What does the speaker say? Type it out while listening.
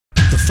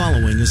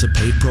following is a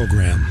paid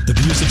program. The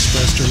views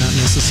expressed are not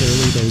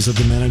necessarily those of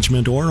the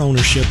management or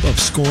ownership of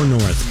Score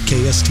North,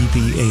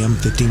 KSTP AM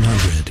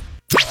 1500.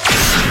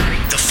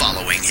 The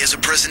following is a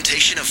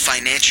presentation of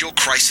Financial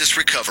Crisis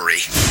Recovery.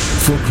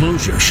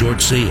 Foreclosure,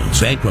 short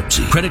sales,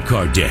 bankruptcy, credit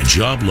card debt,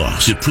 job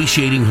loss,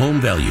 depreciating home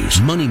values,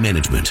 money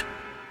management.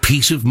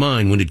 Peace of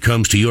mind when it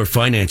comes to your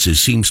finances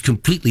seems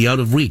completely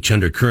out of reach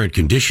under current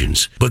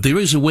conditions, but there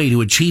is a way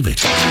to achieve it.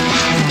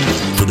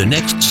 For the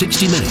next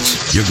 60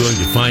 minutes, you're going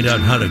to find out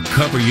how to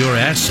cover your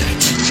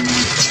assets.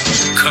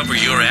 Cover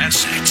your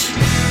assets.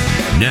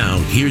 Now,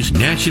 here's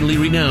nationally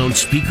renowned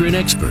speaker and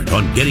expert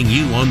on getting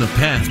you on the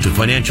path to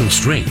financial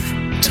strength,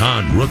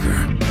 Todd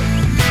Rooker.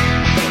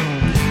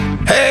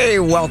 Hey,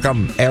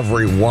 welcome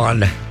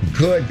everyone.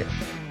 Good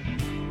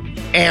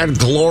and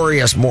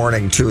glorious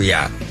morning to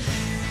you.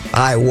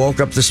 I woke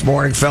up this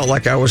morning, felt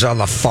like I was on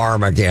the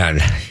farm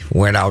again.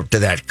 Went out to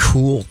that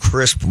cool,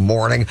 crisp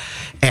morning,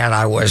 and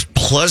I was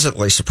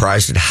pleasantly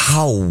surprised at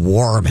how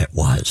warm it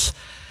was.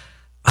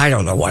 I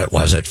don't know what it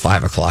was at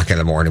 5 o'clock in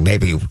the morning,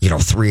 maybe,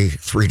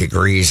 3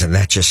 degrees, and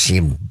that just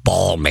seemed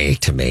balmy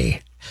to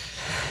me.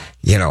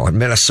 In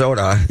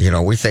Minnesota,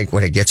 we think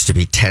when it gets to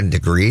be 10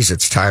 degrees,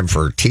 it's time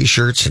for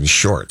t-shirts and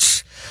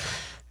shorts.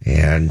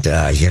 And,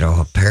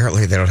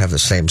 apparently they don't have the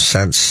same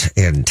sense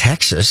in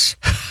Texas.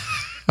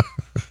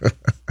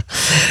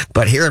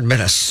 But here in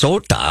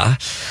Minnesota,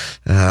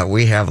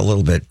 we have a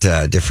little bit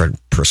different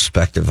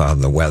perspective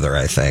on the weather,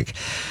 I think.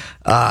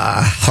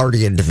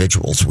 Hardy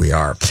individuals we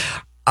are.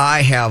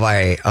 I have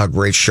a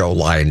great show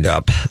lined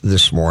up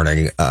this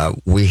morning.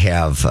 We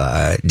have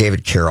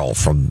David Carroll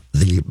from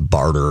the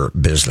Barter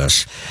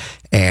business.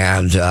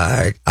 And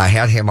I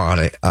had him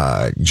on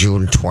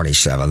June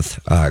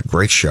 27th.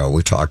 Great show.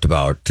 We talked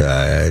about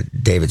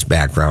David's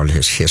background,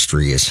 his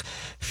history, his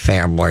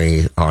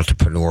family,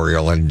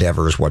 entrepreneurial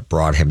endeavors, what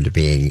brought him to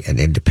being an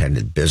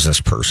independent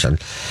business person.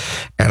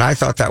 And I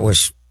thought that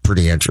was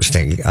pretty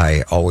interesting.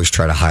 I always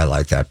try to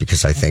highlight that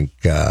because I think,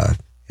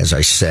 as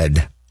I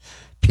said,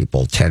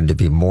 people tend to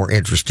be more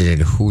interested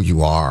in who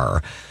you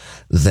are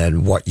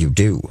than what you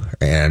do.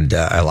 And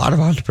a lot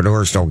of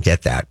entrepreneurs don't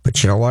get that.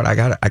 But you know what? I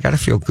got to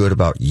feel good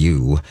about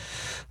you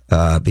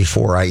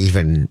before I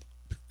even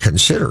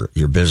consider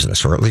your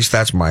business, or at least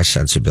that's my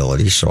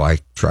sensibility. So I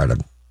try to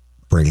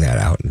bring that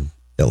out and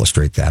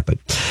illustrate that. But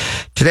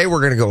today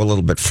we're going to go a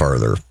little bit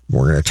further.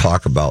 We're going to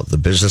talk about the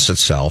business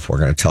itself. We're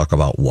going to talk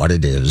about what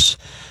it is.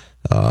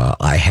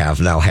 I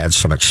have now had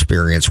some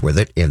experience with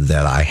it in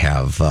that I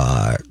have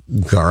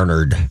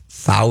garnered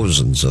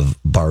thousands of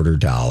barter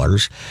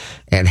dollars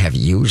and have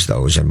used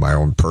those in my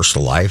own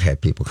personal life, had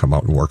people come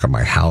out and work on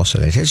my house,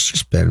 and it has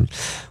just been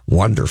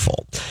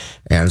wonderful.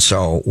 And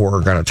so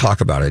we're going to talk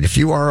about it. If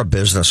you are a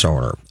business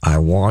owner, I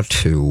want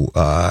to,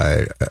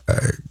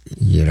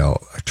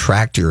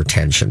 attract your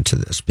attention to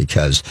this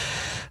because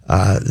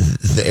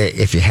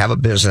if you have a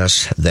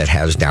business that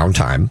has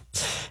downtime,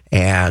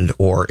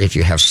 or if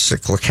you have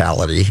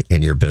cyclicality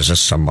in your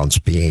business, some months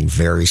being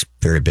very,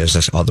 very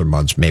business, other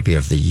months maybe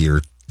of the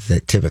year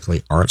that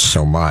typically aren't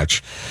so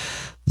much,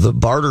 the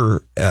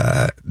barter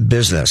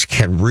business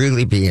can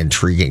really be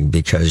intriguing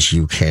because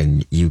you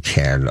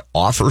can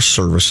offer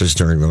services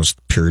during those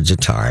periods of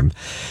time.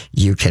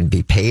 You can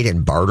be paid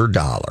in barter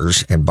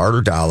dollars, and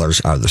barter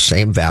dollars are the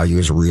same value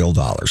as real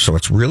dollars. So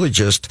it's really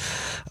just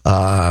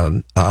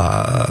an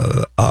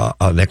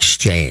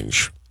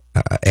exchange.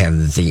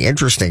 And the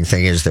interesting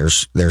thing is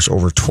there's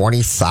over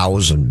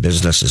 20,000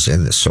 businesses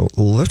in this. So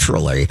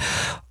literally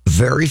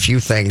very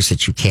few things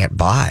that you can't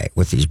buy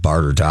with these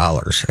barter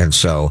dollars. And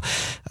so,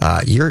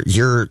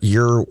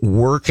 you're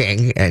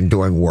working and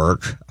doing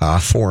work,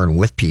 for and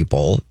with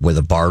people with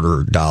a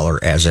barter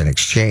dollar as an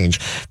exchange.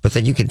 But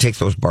then you can take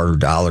those barter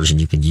dollars and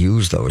you can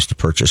use those to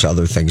purchase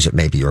other things that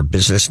maybe your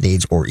business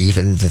needs or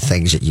even the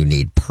things that you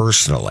need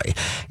personally.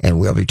 And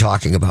we'll be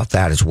talking about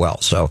that as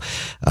well. So,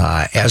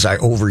 as I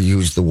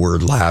overused the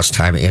word last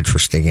time,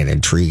 interesting and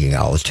intriguing,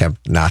 I'll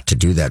attempt not to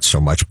do that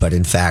so much. But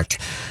in fact,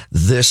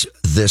 this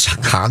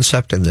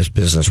concept in this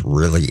business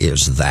really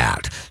is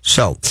that.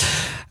 So,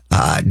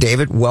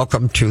 David,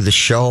 welcome to the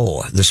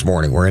show this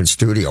morning. We're in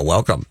studio.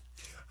 Welcome.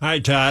 Hi,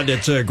 Todd.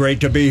 It's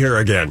great to be here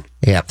again.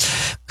 Yeah.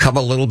 Come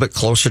a little bit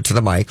closer to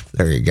the mic.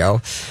 There you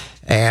go.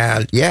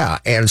 And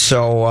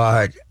so,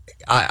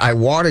 I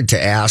wanted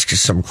to ask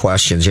some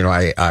questions.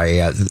 David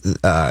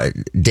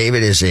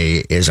is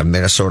a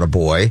Minnesota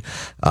boy.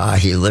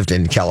 He lived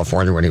in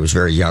California when he was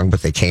very young,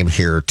 but they came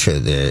here to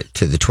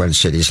the Twin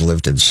Cities,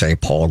 lived in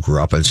St. Paul,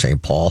 grew up in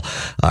St. Paul,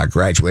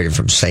 graduated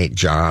from St.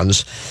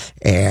 John's.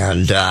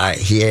 And,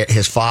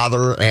 his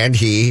father and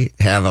he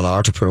have an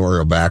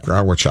entrepreneurial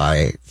background, which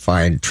I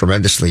find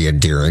tremendously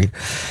endearing.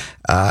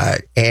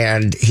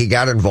 And he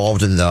got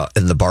involved in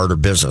the barter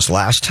business.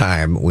 Last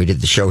time we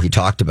did the show, he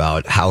talked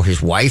about how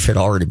his wife had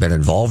already been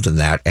involved in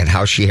that and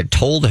how she had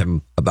told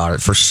him about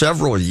it for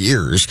several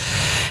years,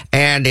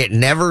 and it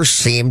never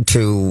seemed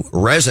to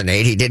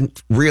resonate. He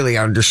didn't really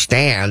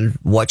understand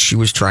what she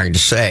was trying to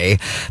say,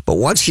 but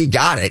once he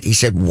got it, he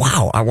said,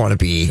 wow, I want to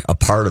be a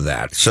part of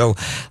that. So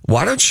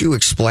why don't you you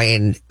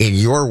explain in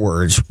your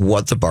words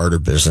what the barter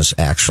business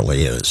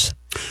actually is?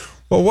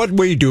 Well, what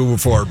we do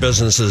for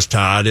businesses,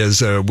 Todd,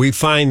 is we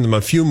find them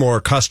a few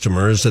more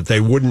customers that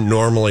they wouldn't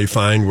normally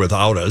find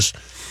without us.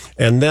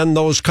 And then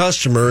those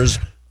customers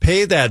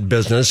pay that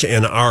business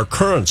in our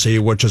currency,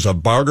 which is a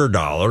barter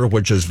dollar,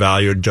 which is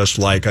valued just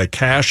like a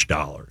cash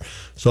dollar.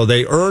 So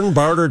they earn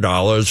barter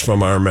dollars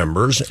from our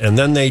members, and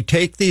then they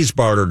take these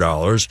barter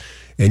dollars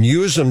and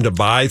use them to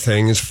buy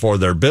things for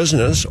their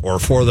business or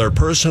for their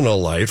personal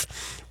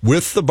life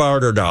with the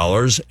barter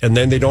dollars, and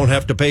then they don't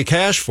have to pay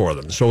cash for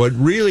them. So it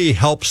really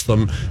helps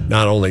them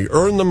not only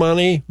earn the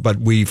money,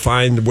 but we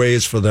find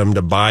ways for them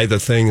to buy the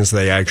things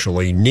they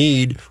actually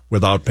need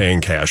without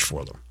paying cash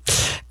for them.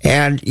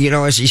 And,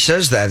 as he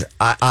says that,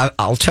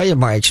 I'll tell you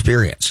my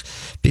experience.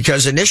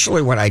 Because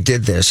initially when I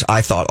did this,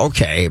 I thought,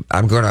 okay,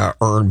 I'm going to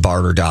earn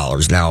barter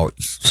dollars. Now,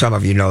 some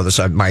of you know this.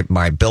 My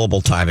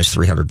billable time is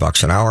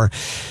 $300 an hour.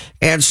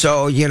 And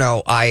so,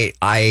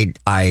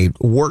 I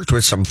worked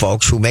with some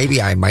folks who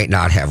maybe I might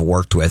not have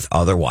worked with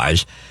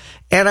otherwise.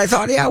 And I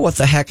thought, yeah, what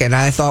the heck? And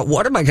I thought,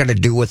 what am I going to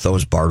do with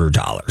those barter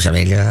dollars? I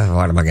mean,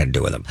 what am I going to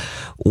do with them?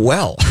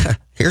 Well,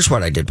 here's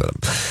what I did with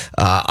them.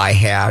 I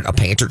had a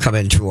painter come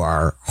into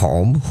our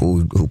home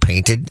who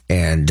painted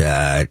and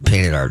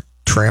painted our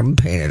trim,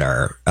 painted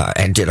our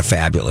and did a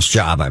fabulous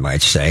job, I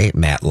might say,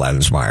 Matt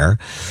Lensmeyer.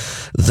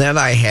 Then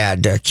I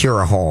had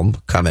Kira Home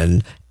come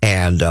in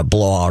and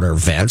blow out our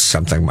vents,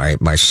 something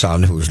my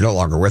son, who's no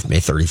longer with me,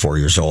 34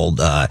 years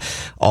old,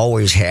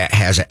 always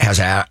has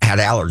had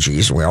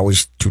allergies. We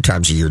always 2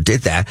 times a year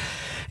did that.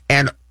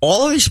 And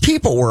all of these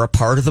people were a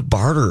part of the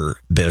barter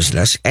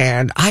business,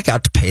 and I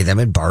got to pay them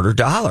in barter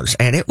dollars,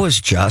 and it was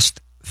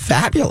just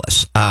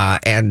fabulous.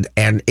 And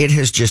it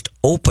has just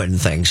opened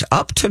things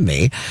up to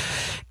me.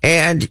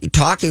 And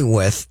talking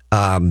with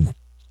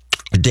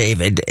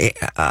David,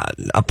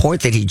 a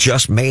point that he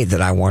just made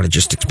that I want to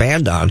just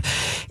expand on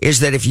is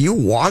that if you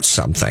want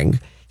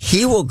something,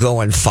 he will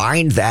go and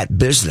find that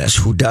business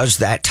who does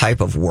that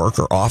type of work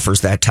or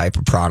offers that type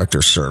of product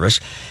or service,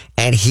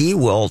 and he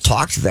will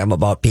talk to them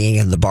about being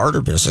in the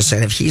barter business.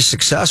 And if he's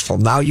successful,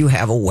 now you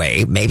have a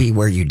way, maybe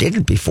where you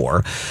didn't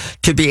before,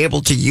 to be able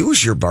to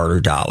use your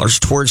barter dollars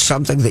towards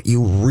something that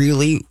you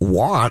really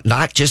want,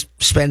 not just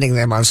spending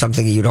them on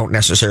something that you don't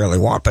necessarily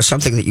want, but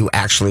something that you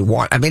actually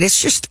want. I mean, it's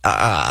just,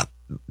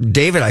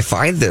 David, I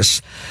find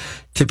this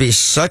to be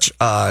such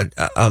an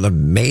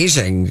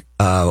amazing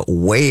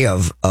way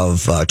of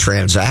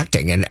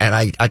transacting, and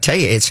I tell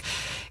you,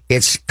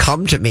 it's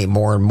come to me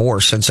more and more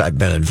since I've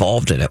been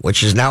involved in it,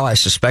 which is now I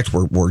suspect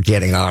we're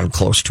getting on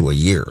close to a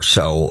year.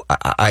 So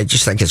I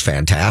just think it's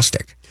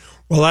fantastic.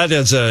 Well, that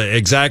is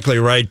exactly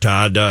right,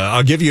 Todd.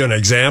 I'll give you an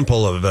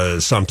example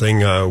of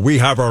something. We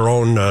have our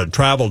own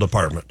travel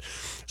department.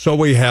 So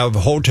we have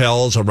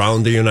hotels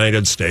around the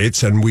United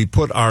States, and we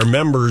put our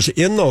members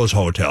in those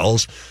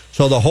hotels.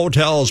 So the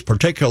hotels,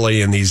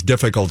 particularly in these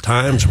difficult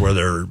times where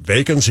their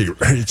vacancy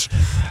rates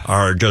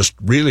are just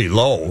really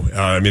low.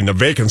 I mean, the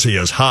vacancy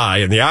is high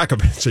and the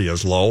occupancy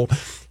is low.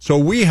 So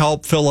we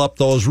help fill up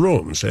those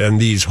rooms, and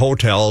these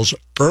hotels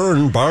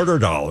earn barter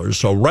dollars.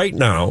 So right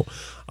now,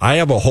 I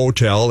have a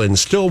hotel in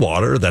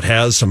Stillwater that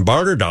has some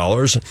barter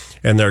dollars,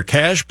 and their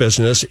cash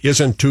business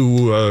isn't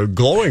too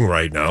glowing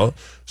right now.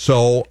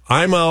 So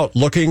I'm out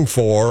looking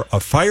for a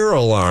fire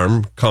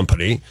alarm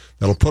company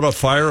that'll put a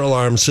fire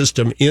alarm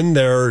system in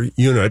their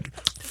unit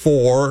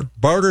for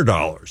barter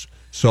dollars.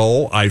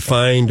 So I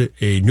find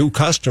a new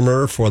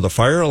customer for the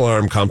fire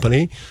alarm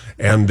company,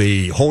 and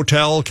the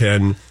hotel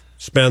can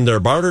spend their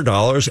barter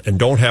dollars and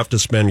don't have to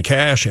spend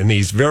cash in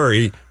these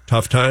very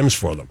tough times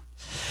for them.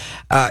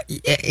 Now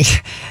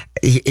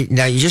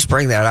you just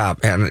bring that up,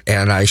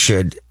 and I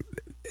should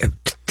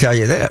tell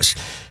you this.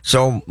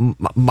 So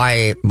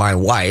my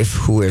wife,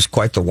 who is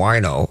quite the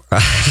wino,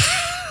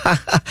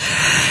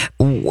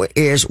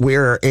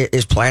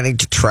 is planning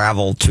to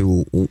travel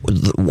to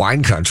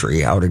wine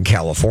country out in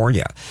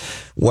California.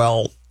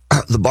 Well,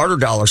 the barter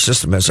dollar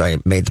system, as I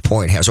made the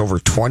point, has over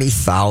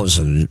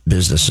 20,000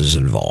 businesses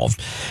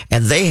involved,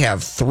 and they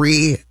have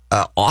 3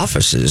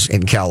 offices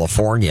in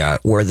California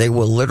where they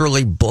will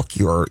literally book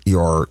your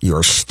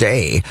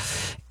stay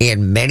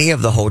in many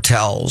of the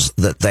hotels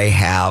that they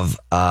have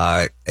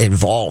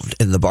involved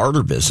in the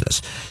barter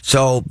business.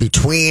 So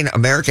between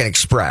American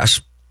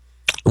Express,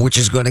 which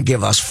is going to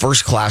give us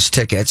first class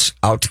tickets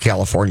out to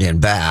California and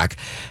back,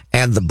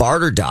 and the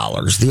barter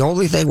dollars, the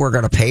only thing we're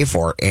going to pay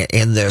for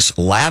in this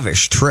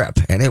lavish trip,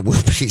 and it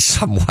will be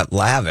somewhat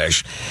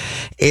lavish,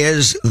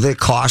 is the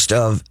cost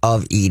of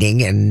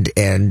eating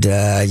and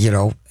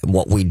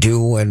what we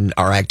do and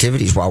our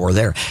activities while we're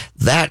there.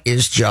 That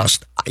is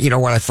just,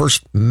 when I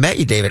first met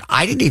you, David,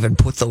 I didn't even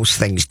put those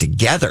things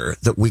together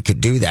that we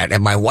could do that.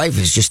 And my wife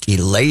is just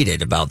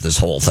elated about this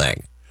whole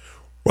thing.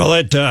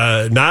 Well,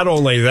 not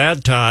only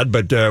that, Todd,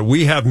 but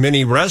we have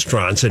many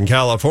restaurants in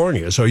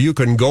California. So you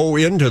can go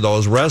into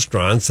those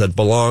restaurants that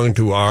belong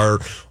to our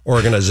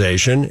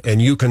organization, and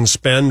you can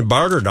spend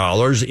barter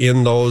dollars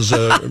in those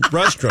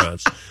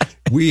restaurants.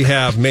 We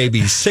have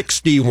maybe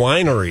 60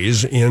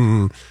 wineries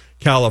in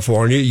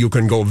California, you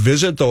can go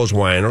visit those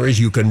wineries.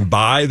 You can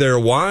buy their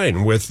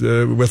wine with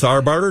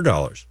our barter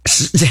dollars.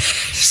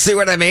 See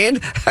what I mean?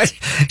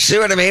 See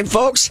what I mean,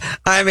 folks?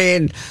 I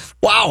mean,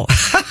 wow.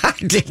 I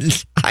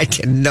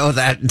didn't know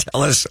that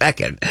until a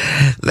second.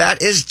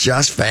 That is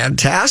just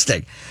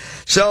fantastic.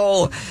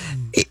 So,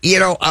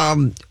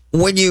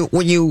 when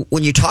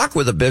you talk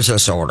with a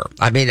business owner,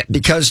 I mean,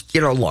 because,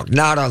 look,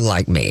 not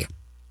unlike me,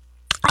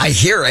 I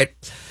hear it.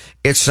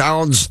 It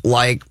sounds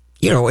like,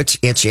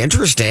 it's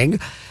interesting,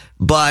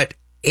 but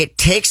it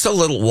takes a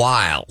little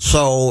while.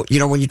 So,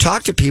 when you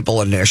talk to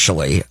people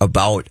initially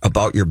about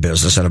your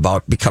business and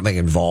about becoming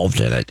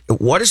involved in it,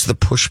 what is the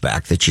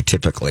pushback that you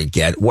typically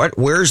get?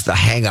 Where's the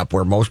hang up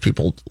where most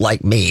people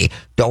like me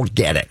don't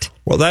get it?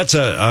 Well, that's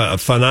a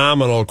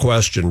phenomenal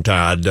question,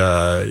 Todd.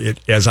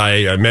 As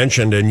I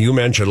mentioned, and you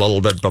mentioned a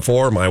little bit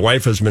before, my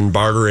wife has been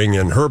bartering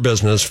in her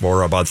business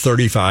for about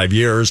 35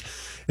 years.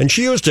 And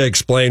she used to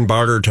explain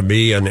barter to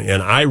me, and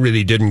I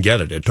really didn't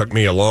get it. It took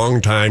me a long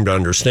time to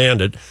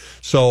understand it.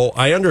 So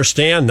I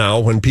understand now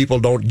when people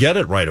don't get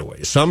it right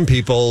away. Some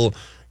people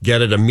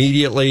get it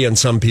immediately, and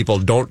some people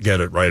don't get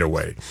it right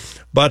away.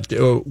 But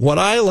what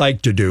I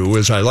like to do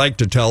is I like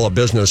to tell a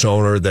business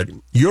owner that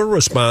your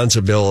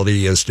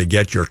responsibility is to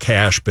get your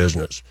cash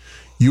business.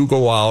 You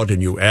go out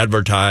and you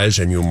advertise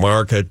and you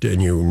market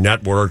and you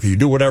network. You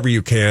do whatever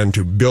you can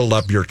to build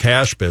up your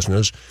cash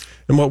business.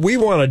 And what we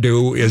want to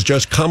do is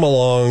just come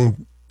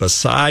along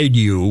beside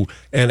you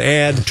and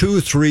add 2,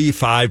 3,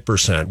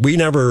 5%. We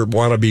never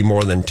want to be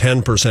more than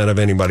 10% of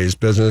anybody's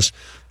business.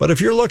 But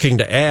if you're looking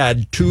to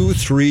add 2,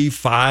 3,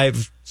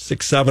 5,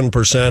 6,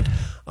 7%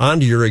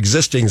 onto your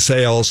existing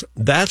sales,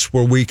 that's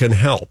where we can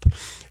help.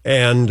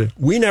 And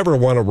we never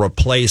want to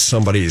replace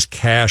somebody's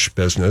cash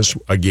business.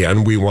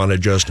 Again, we want to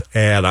just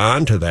add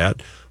on to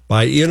that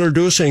by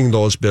introducing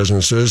those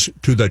businesses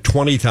to the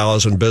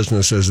 20,000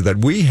 businesses that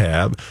we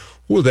have,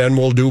 who then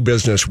will do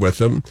business with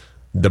them.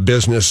 The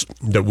business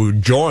that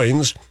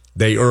joins,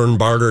 they earn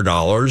barter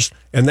dollars,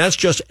 and that's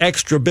just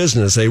extra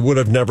business they would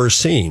have never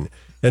seen.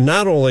 And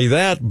not only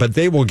that, but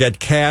they will get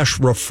cash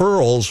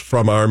referrals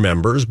from our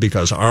members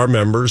because our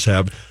members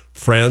have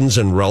friends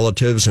and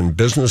relatives and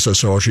business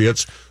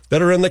associates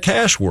that are in the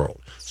cash world.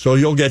 So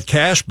you'll get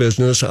cash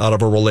business out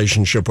of a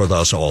relationship with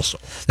us also.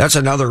 That's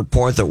another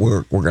point that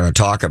we're going to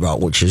talk about,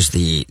 which is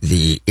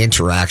the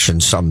interaction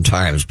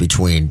sometimes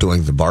between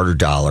doing the barter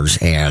dollars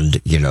and,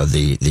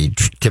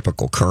 the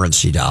typical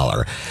currency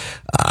dollar.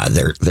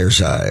 There's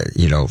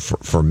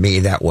for me,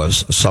 that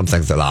was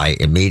something that I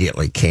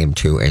immediately came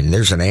to, and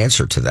there's an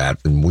answer to that,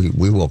 and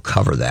we will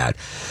cover that.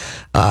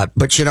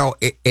 But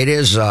it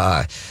is,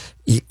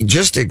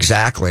 just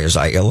exactly as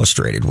I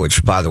illustrated,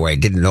 which, by the way, I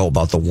didn't know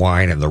about the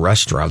wine and the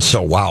restaurant.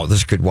 So, wow,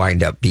 this could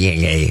wind up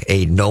being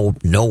a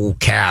no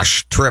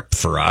cash trip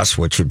for us,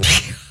 which would be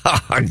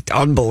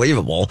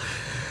unbelievable.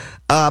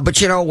 But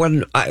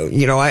when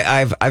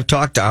I've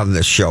talked on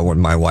this show when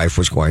my wife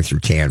was going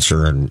through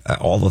cancer and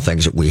all the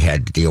things that we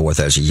had to deal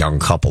with as a young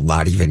couple,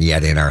 not even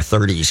yet in our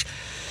 30s.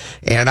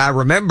 And I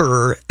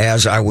remember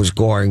as I was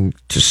going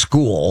to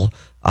school,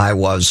 I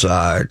was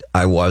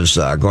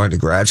going to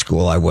grad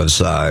school. I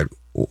was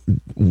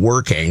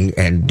working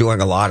and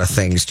doing a lot of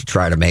things to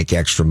try to make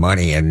extra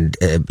money. And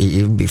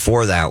even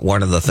before that,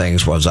 one of the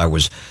things was I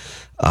was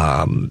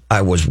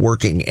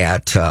working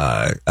at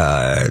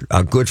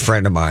a good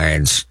friend of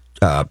mine's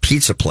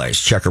pizza place,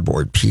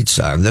 Checkerboard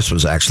Pizza, and this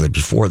was actually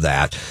before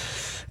that,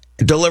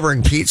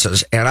 delivering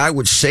pizzas. And I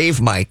would save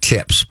my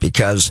tips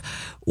because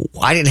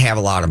I didn't have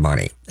a lot of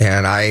money,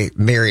 and I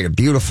married a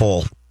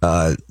beautiful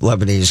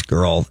Lebanese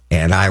girl,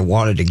 and I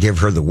wanted to give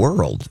her the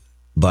world,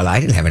 but I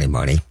didn't have any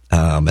money.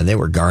 And they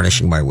were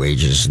garnishing my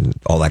wages and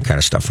all that kind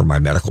of stuff for my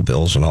medical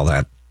bills and all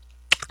that.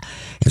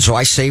 And so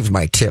I saved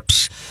my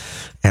tips,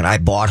 and I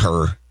bought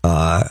her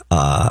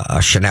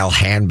a Chanel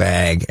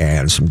handbag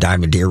and some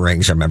diamond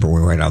earrings. I remember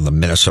we went on the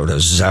Minnesota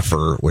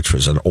Zephyr, which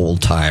was an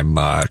old time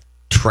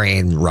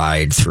train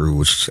ride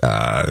through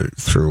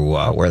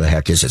where the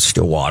heck is it?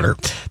 Stillwater.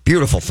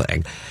 Beautiful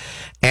thing.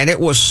 And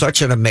it was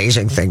such an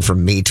amazing thing for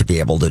me to be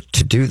able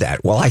to do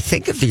that. Well, I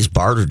think of these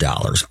barter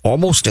dollars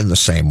almost in the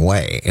same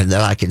way, and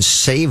that I can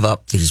save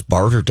up these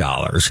barter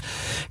dollars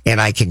and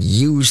I can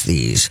use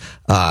these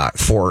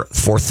for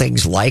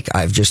things like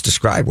I've just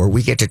described, where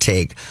we get to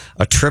take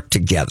a trip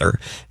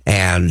together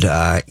and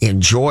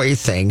enjoy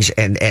things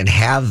and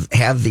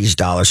have these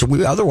dollars. So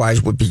we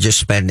otherwise would be just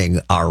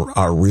spending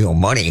our real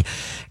money.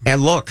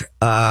 And look,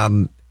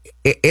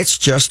 it's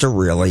just a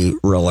really,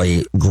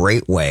 really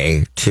great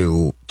way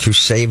to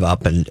save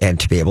up and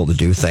to be able to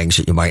do things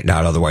that you might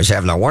not otherwise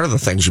have. Now, one of the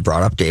things you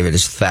brought up, David,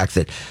 is the fact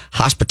that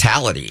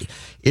hospitality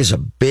is a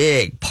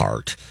big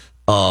part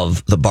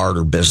of the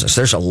barter business.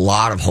 There's a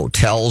lot of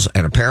hotels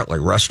and apparently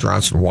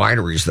restaurants and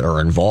wineries that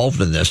are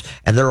involved in this,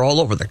 and they're all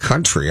over the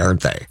country,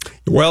 aren't they?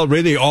 Well,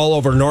 really all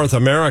over North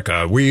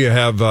America. We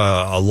have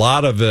a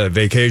lot of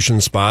vacation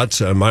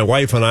spots. My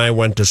wife and I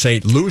went to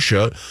St.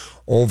 Lucia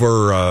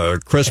over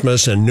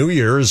Christmas and New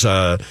Year's,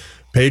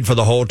 paid for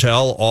the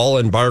hotel, all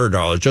in barter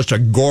dollars. Just a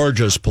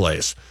gorgeous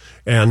place.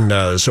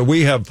 And so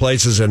we have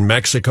places in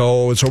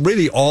Mexico, so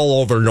really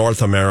all over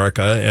North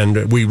America,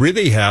 and we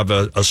really have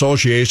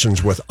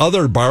associations with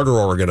other barter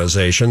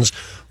organizations.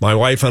 My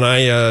wife and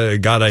I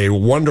got a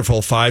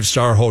wonderful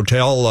 5-star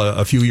hotel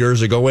a few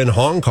years ago in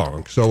Hong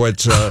Kong. So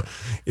it's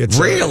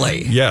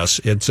really? Yes,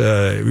 it's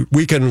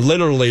we can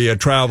literally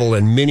travel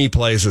in many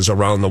places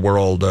around the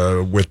world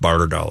with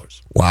barter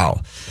dollars.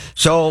 Wow.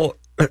 So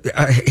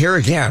here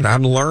again,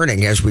 I'm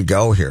learning as we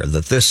go here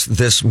that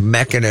this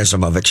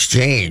mechanism of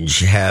exchange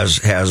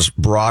has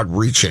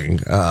broad-reaching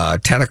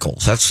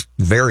tentacles. That's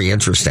very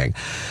interesting.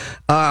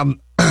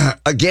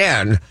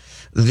 Again,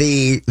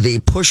 the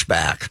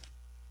pushback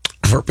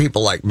for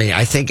people like me,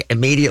 I think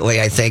immediately,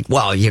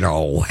 well,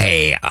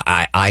 hey,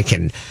 I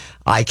can,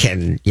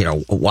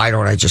 why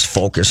don't I just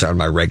focus on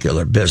my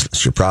regular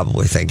business? You're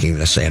probably thinking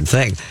the same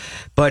thing.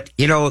 But,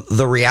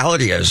 the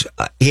reality is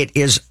it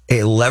is a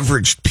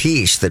leveraged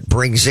piece that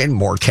brings in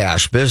more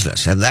cash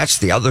business. And that's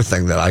the other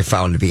thing that I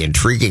found to be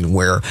intriguing,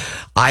 where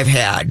I've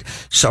had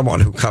someone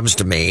who comes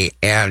to me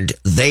and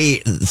they,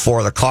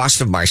 for the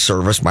cost of my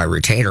service, my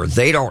retainer,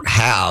 they don't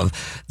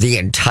have the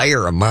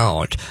entire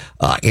amount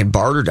in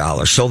barter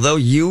dollars. So they'll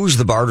use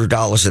the barter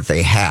dollars that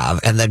they have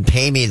and then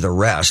pay me the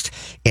rest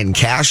in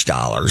cash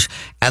dollars.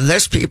 And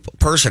this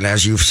person,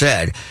 as you've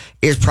said,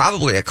 is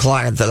probably a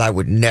client that I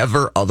would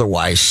never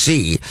otherwise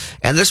see.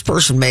 And this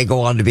person may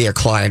go on to be a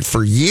client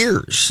for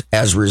years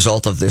as a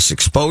result of this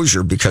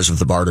exposure because of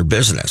the barter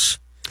business.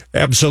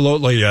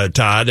 Absolutely,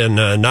 Todd. And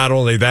not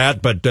only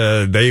that, but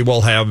they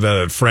will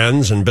have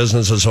friends and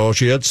business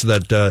associates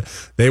that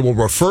they will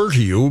refer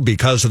to you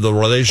because of the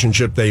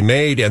relationship they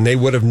made, and they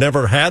would have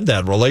never had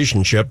that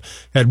relationship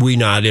had we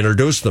not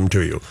introduced them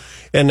to you.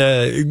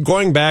 And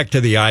going back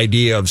to the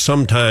idea of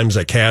sometimes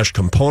a cash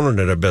component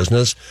in a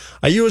business,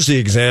 I use the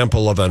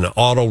example of an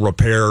auto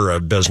repair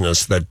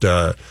business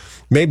that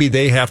maybe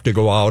they have to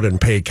go out and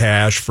pay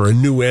cash for a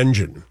new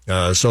engine.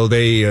 So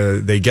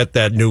they get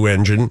that new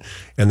engine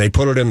and they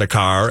put it in the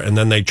car, and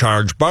then they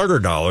charge barter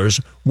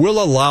dollars.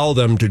 We'll allow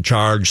them to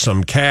charge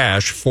some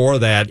cash for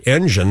that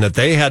engine that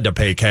they had to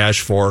pay cash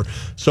for.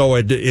 So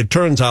it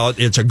turns out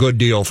it's a good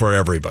deal for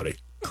everybody.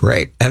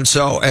 Great. And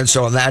so in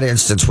that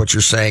instance, what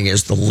you're saying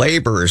is the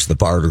labor is the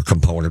barter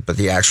component, but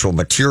the actual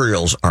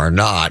materials are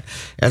not.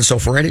 And so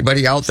for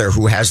anybody out there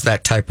who has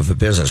that type of a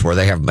business where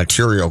they have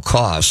material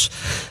costs,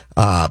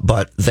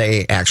 but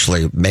they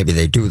actually, maybe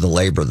they do the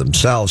labor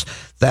themselves,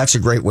 that's a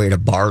great way to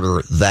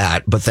barter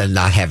that, but then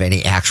not have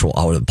any actual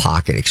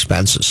out-of-pocket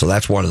expenses. So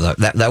that's one of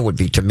that would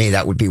be, to me,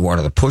 that would be one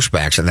of the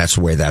pushbacks, and that's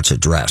the way that's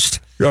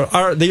addressed.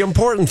 The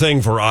important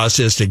thing for us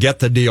is to get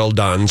the deal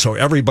done so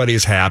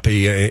everybody's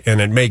happy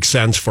and it makes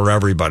sense for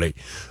everybody.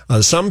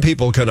 Some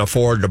people can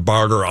afford to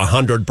barter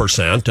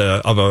 100%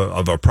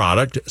 of a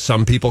product.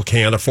 Some people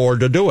can't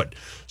afford to do it.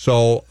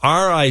 So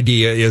our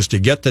idea is to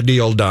get the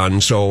deal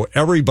done so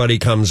everybody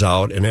comes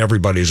out and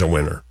everybody's a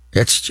winner.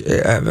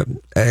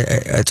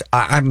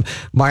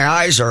 My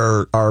eyes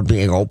are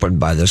being opened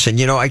by this.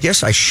 And, I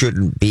guess I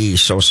shouldn't be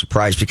so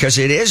surprised because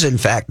it is, in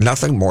fact,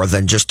 nothing more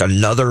than just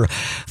another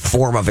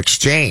form of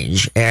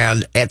exchange.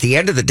 And at the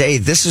end of the day,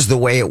 this is the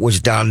way it was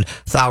done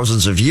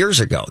thousands of years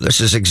ago. This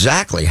is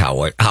exactly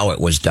how it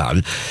was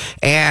done.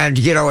 And,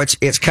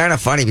 it's kind of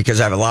funny because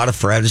I have a lot of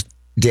friends,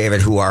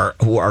 David, who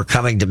are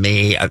coming to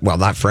me, well,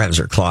 not friends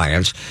or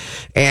clients,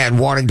 and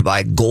wanting to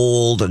buy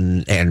gold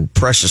and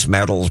precious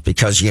metals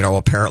because,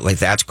 apparently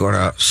that's going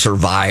to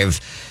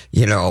survive,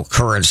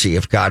 currency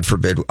if, God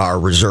forbid, our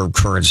reserve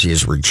currency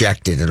is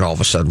rejected and all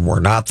of a sudden we're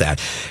not that.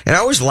 And I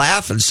always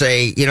laugh and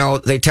say,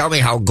 they tell me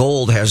how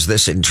gold has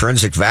this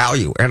intrinsic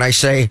value. And I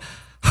say,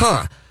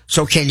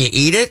 so can you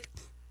eat it?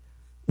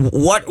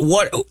 What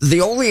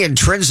the only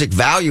intrinsic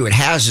value it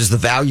has is the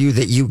value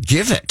that you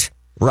give it,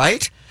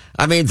 right?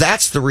 I mean,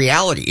 that's the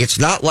reality. It's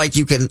not like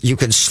you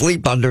can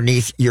sleep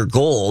underneath your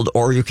gold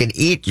or you can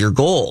eat your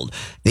gold.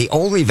 The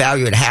only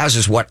value it has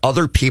is what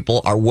other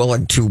people are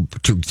willing to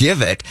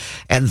give it.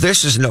 And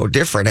this is no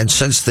different. And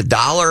since the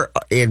dollar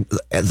and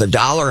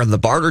the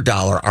barter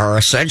dollar are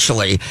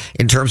essentially,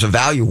 in terms of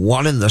value,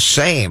 one and the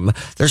same,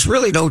 there's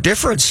really no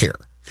difference here.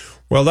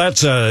 Well,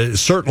 that's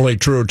certainly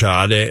true,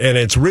 Todd. And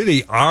it's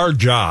really our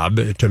job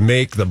to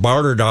make the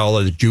barter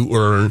dollar that you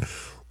earn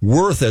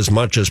worth as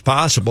much as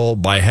possible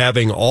by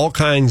having all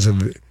kinds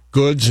of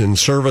goods and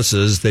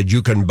services that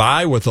you can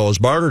buy with those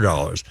barter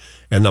dollars.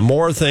 And the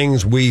more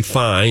things we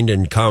find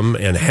and come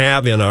and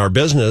have in our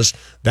business,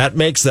 that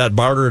makes that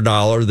barter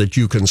dollar that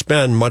you can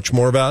spend much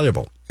more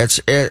valuable.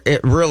 It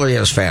really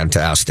is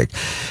fantastic.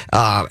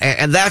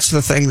 And that's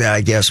the thing that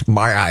I guess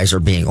my eyes are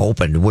being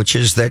opened, which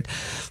is that,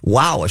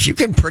 wow, if you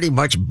can pretty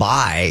much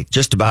buy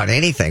just about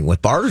anything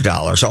with barter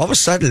dollars, all of a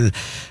sudden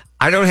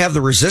I don't have the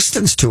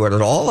resistance to it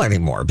at all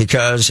anymore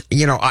because,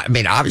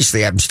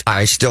 obviously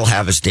I still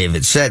have, as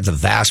David said, the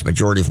vast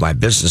majority of my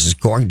business is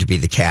going to be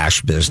the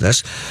cash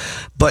business.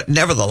 But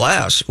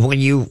nevertheless, when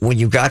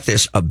you got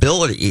this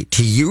ability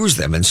to use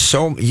them and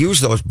use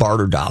those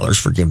barter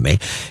dollars,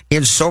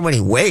 in so many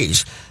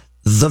ways,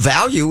 the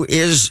value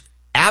is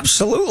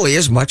absolutely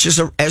as much as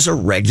a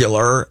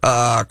regular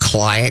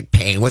client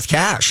paying with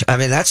cash. I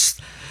mean,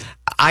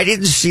 I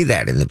didn't see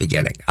that in the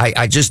beginning.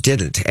 I just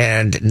didn't.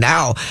 And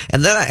now,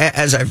 and then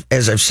as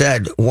I've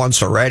said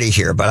once already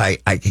here, but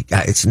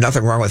it's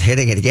nothing wrong with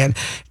hitting it again.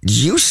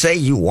 You say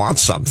you want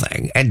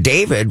something and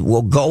David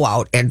will go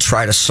out and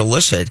try to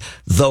solicit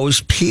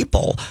those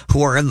people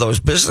who are in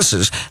those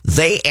businesses.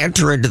 They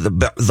enter into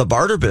the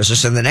barter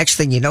business, and the next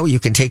thing you know, you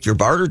can take your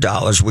barter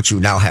dollars, which you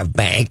now have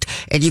banked,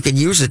 and you can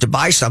use it to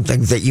buy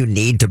something that you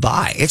need to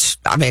buy. It's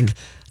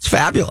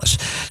fabulous.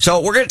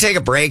 So we're going to take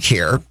a break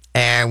here,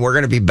 and we're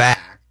going to be back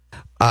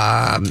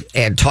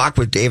and talk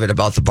with David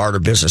about the barter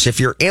business. If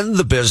you're in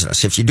the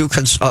business, if you do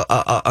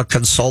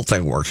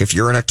consulting work, if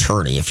you're an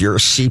attorney, if you're a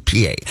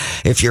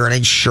CPA, if you're an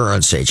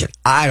insurance agent,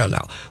 I don't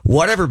know,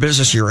 whatever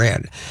business you're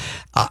in,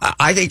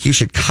 I think you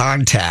should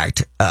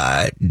contact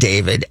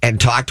David and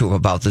talk to him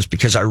about this,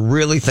 because I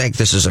really think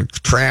this is a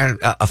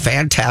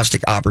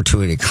fantastic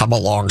opportunity to come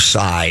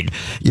alongside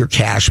your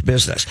cash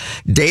business.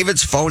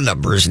 David's phone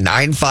number is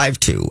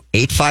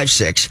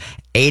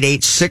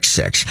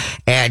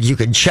 952-856-8866, and you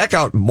can check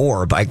out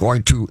more by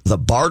going to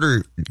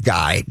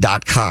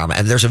thebarterguy.com,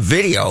 and there's a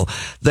video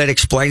that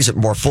explains it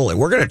more fully.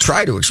 We're going to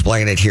try to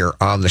explain it here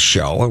on the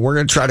show, and we're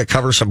going to try to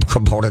cover some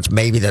components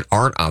maybe that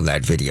aren't on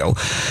that video,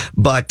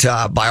 but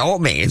by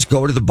all means,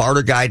 go to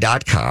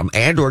thebarterguy.com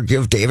and or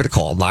give David a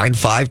call,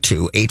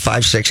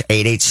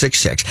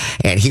 952-856-8866,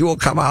 and he will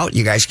come out.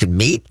 You guys can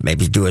meet,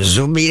 maybe do a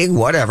Zoom meeting,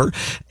 whatever,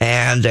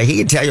 and he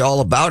can tell you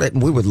all about it,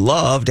 and we would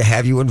love to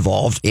have you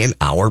involved in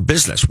our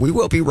business. We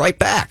will be right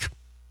back.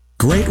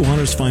 Great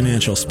Waters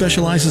Financial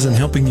specializes in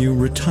helping you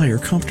retire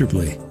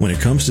comfortably. When it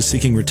comes to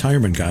seeking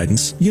retirement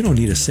guidance, you don't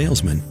need a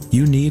salesman.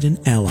 You need an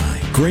ally.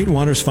 Great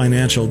Waters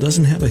Financial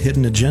doesn't have a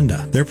hidden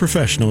agenda. Their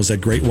professionals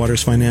at Great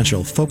Waters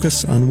Financial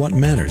focus on what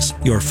matters,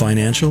 your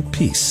financial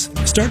peace.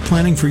 Start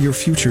planning for your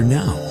future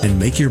now and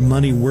make your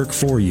money work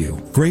for you.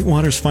 Great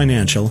Waters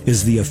Financial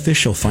is the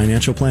official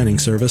financial planning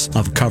service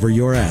of Cover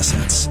Your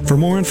Assets. For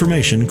more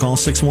information, call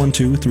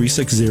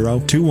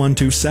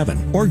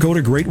 612-360-2127 or go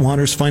to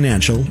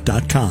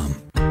greatwatersfinancial.com.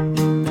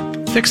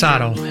 Fix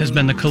Auto has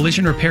been the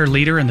collision repair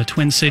leader in the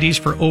Twin Cities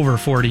for over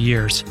 40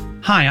 years.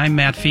 Hi, I'm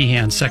Matt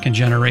Feehan,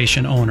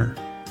 second-generation owner.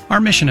 Our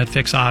mission at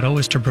Fix Auto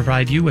is to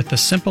provide you with the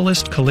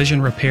simplest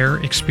collision repair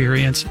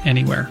experience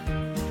anywhere.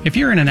 If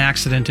you're in an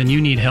accident and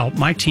you need help,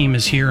 my team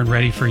is here and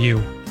ready for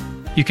you.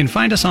 You can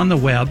find us on the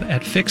web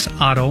at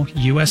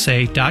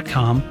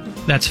fixautousa.com.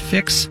 That's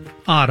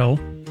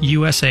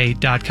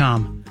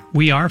fixautousa.com.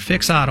 We are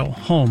Fix Auto,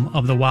 home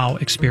of the WOW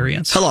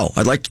experience. Hello,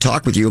 I'd like to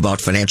talk with you about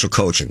financial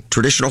coaching.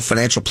 Traditional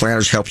financial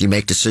planners help you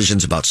make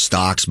decisions about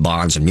stocks,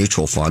 bonds, and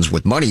mutual funds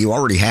with money you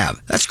already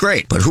have. That's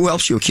great, but who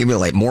helps you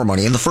accumulate more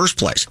money in the first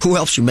place? Who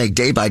helps you make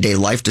day-by-day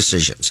life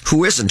decisions?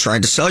 Who isn't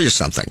trying to sell you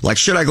something? Like,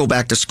 should I go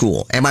back to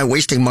school? Am I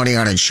wasting money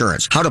on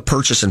insurance? How to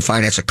purchase and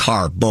finance a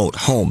car, boat,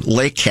 home,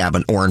 lake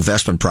cabin, or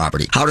investment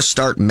property? How to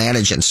start,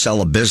 manage, and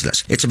sell a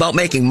business? It's about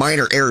making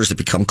minor errors that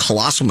become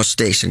colossal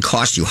mistakes and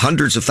cost you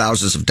hundreds of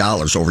thousands of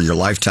dollars over your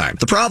lifetime.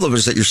 The problem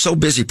is that you're so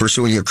busy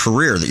pursuing your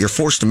career that you're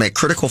forced to make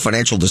critical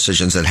financial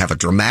decisions that have a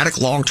dramatic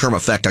long-term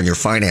effect on your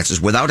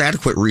finances without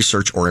adequate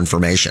research or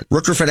information.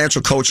 Rooker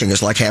Financial Coaching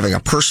is like having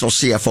a personal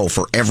CFO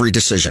for every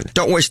decision.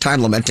 Don't waste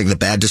time lamenting the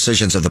bad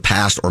decisions of the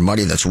past or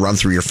money that's run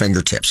through your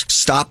fingertips.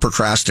 Stop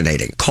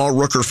procrastinating. Call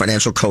Rooker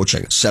Financial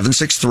Coaching,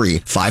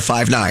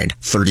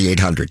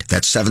 763-559-3800.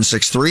 That's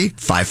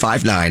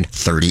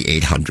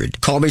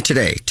 763-559-3800. Call me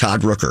today,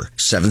 Todd Rooker,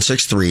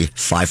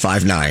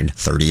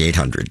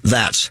 763-559-3800.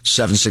 That's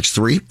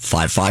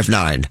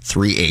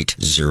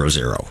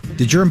 763-559-3800.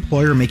 Did your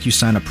employer make you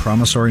sign a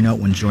promissory note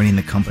when joining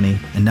the company,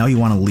 and now you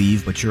want to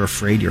leave, but you're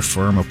afraid your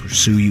firm will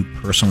pursue you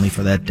personally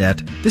for that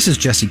debt? This is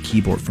Jesse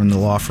Keyboard from the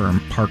law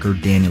firm Parker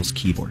Daniels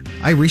Keyboard.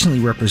 I recently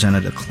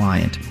represented a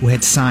client who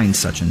had signed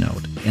such a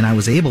note, and I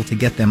was able to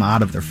get them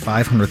out of their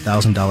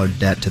 $500,000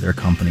 debt to their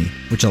company,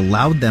 which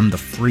allowed them the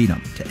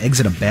freedom to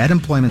exit a bad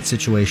employment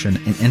situation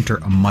and enter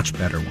a much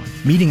better one.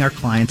 Meeting our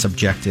clients'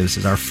 objectives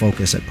is our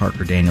focus at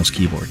Parker Daniels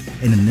Keyboard,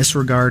 and in this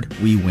regard,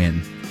 we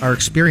win. Our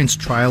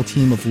experienced trial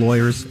team of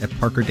lawyers at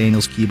Parker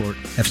Daniels Keyboard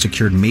have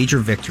secured major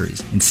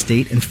victories in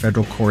state and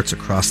federal courts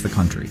across the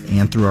country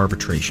and through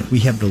arbitration. We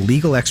have the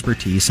legal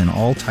expertise in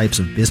all types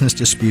of business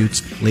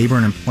disputes, labor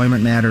and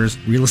employment matters,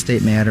 real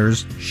estate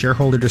matters,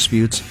 shareholder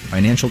disputes,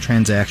 financial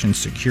transactions,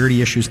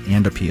 security issues,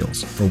 and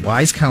appeals. For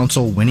wise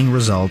counsel, winning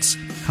results,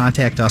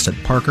 contact us at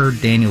Parker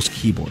Daniels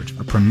Keyboard,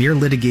 a premier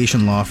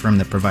litigation law firm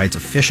that provides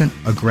efficient,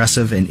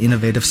 aggressive, and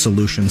innovative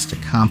solutions to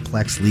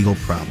complex legal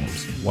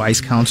problems.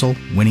 Wise counsel,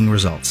 winning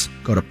results.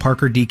 Go to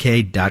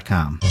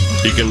parkerdk.com.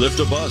 He can lift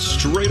a bus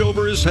straight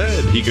over his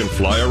head. He can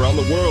fly around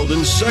the world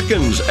in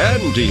seconds.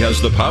 And he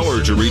has the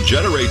power to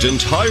regenerate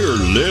entire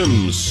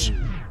limbs.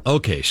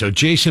 Okay, so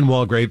Jason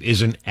Walgrave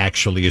isn't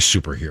actually a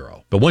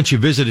superhero. But once you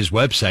visit his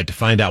website to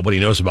find out what he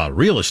knows about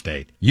real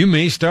estate, you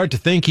may start to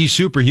think he's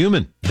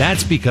superhuman.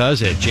 That's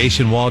because at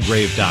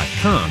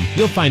jasonwalgrave.com,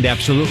 you'll find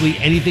absolutely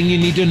anything you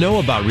need to know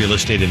about real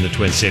estate in the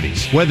Twin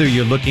Cities. Whether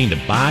you're looking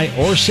to buy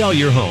or sell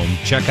your home,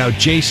 check out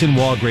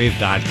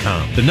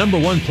jasonwalgrave.com, the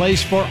 #1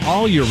 place for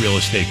all your real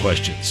estate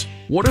questions.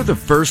 What are the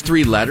first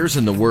 3 letters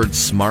in the word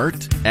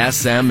SMART?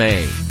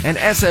 SMA. And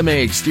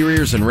SMA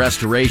Exteriors and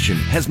Restoration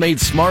has made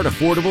smart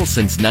affordable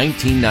since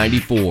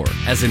 1994.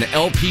 As an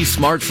LP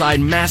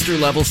SmartSide Master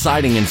Level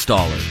Siding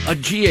Installer, a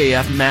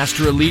GAF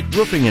Master Elite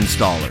Roofing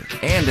Installer,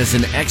 and as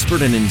an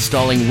expert in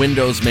installing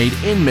windows made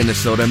in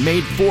Minnesota,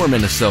 made for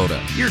Minnesota,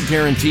 you're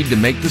guaranteed to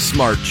make the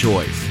smart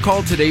choice.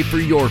 Call today for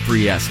your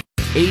free estimate.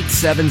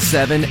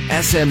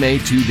 877-SMA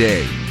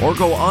today, or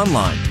go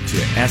online to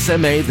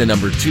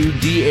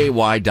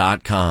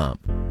SMA2day.com.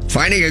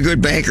 Finding a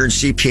good banker and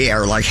CPA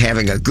are like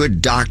having a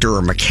good doctor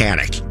or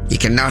mechanic. You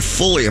cannot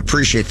fully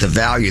appreciate the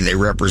value they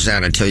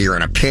represent until you're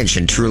in a pinch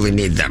and truly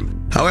need them.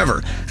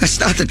 However, that's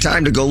not the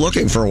time to go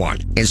looking for one.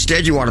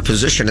 Instead, you want to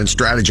position and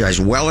strategize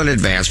well in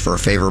advance for a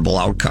favorable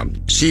outcome.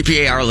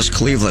 CPA Arliss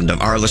Cleveland of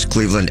Arliss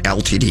Cleveland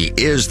LTD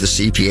is the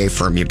CPA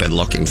firm you've been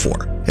looking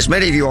for. As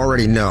many of you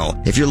already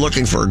know, if you're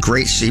looking for a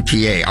great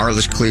CPA,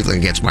 Arliss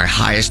Cleveland gets my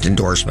highest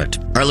endorsement.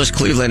 Arliss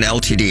Cleveland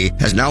LTD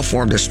has now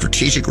formed a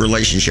strategic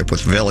relationship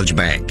with Village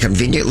Bank,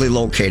 conveniently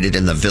located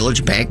in the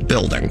Village Bank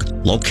building,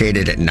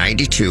 located at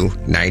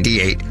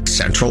 9298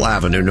 Central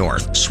Avenue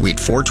North,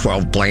 Suite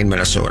 412, Blaine,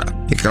 Minnesota.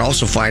 You can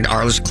also find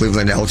Arliss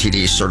Cleveland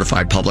LTD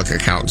certified public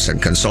accountants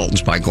and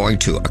consultants by going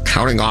to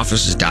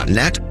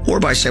accountingoffices.net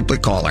or by simply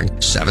calling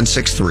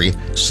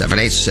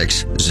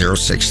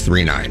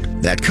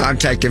 763-786-0639. That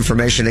contact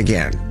information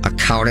again,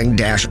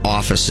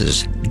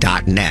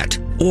 accounting-offices.net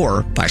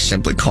or by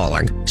simply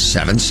calling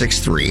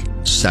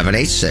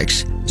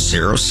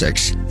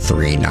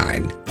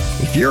 763-786-0639.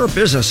 If you're a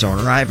business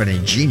owner, I have an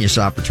ingenious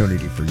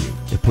opportunity for you.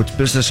 It puts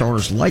business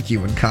owners like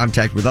you in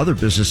contact with other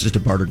businesses to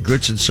barter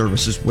goods and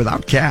services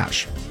without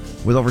cash.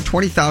 With over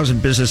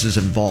 20,000 businesses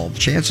involved,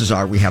 chances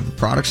are we have the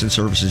products and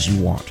services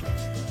you want.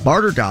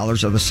 Barter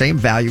dollars are the same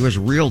value as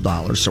real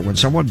dollars, so when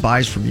someone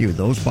buys from you,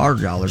 those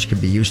barter dollars can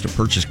be used to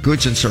purchase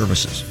goods and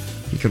services.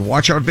 You can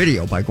watch our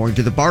video by going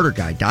to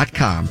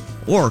thebarterguy.com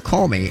or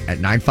call me at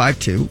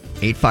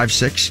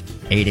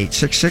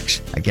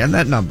 952-856-8866. Again,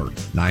 that number,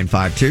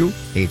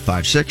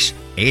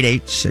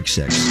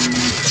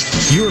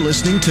 952-856-8866. You're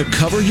listening to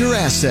Cover Your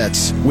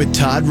Assets with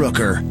Todd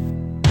Rooker.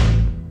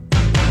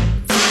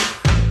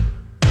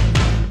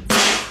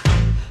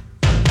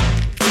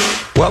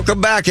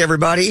 Welcome back,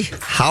 everybody.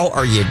 How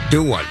are you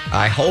doing?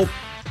 I hope.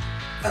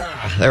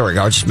 There we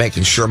go. Just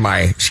making sure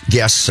my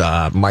guest's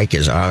mic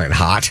is on and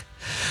hot.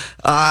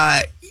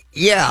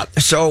 Yeah,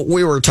 so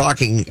we were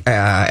talking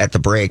at the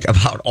break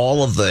about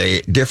all of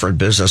the different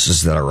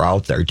businesses that are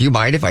out there. Do you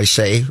mind if I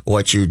say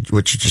what you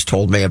just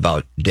told me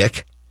about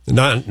Dick?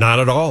 Not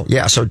at all.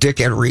 Yeah, so Dick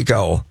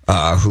Enrico,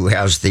 who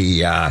has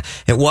the,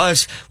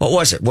 what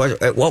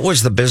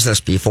was the business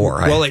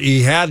before? Well,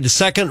 he had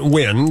Second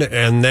Wind,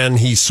 and then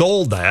he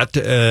sold that,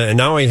 and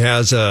now he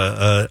has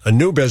a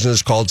new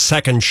business called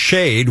Second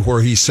Shade,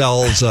 where he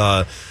sells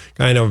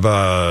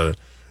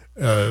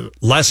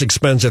less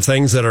expensive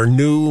things that are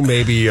new,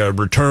 maybe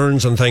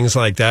returns and things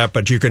like that.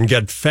 But you can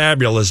get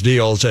fabulous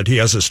deals. That he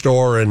has a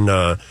store in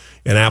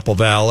Apple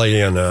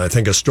Valley, and I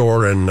think a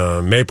store in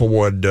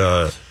Maplewood.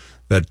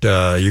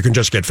 That you can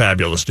just get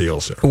fabulous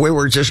deals there. We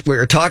were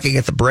talking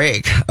at the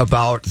break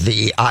about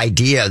the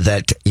idea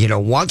that,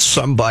 once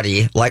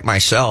somebody like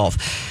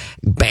myself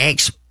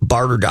banks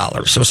barter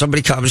dollars. So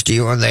somebody comes to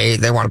you and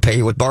they want to pay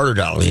you with barter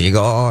dollars. And you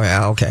go, oh,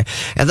 yeah, okay.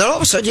 And then all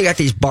of a sudden you got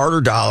these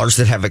barter dollars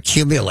that have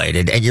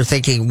accumulated and you're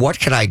thinking, what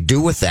can I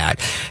do with that?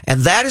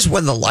 And that is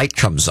when the light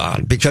comes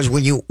on. Because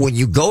when you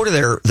go to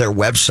their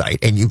website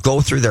and you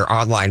go through their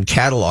online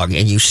catalog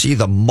and you see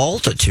the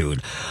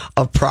multitude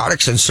of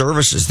products and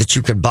services that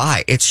you can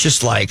buy, it's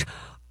just like,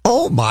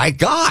 oh my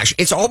gosh.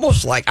 It's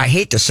almost like, I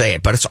hate to say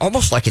it, but it's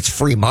almost like it's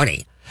free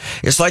money.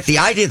 It's like the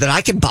idea that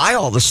I can buy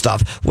all this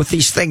stuff with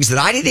these things that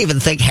I didn't even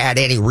think had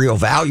any real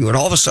value. And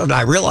all of a sudden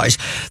I realize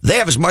they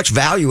have as much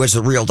value as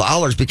the real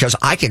dollars because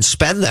I can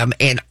spend them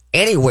in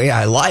any way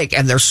I like.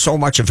 And there's so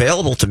much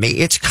available to me.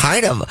 It's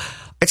kind of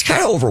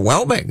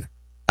overwhelming,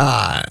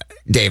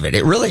 David.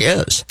 It really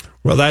is.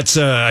 Well, that's,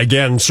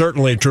 again,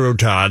 certainly true,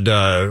 Todd.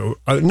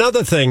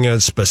 Another thing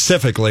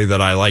specifically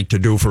that I like to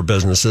do for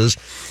businesses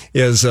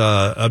is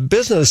a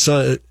business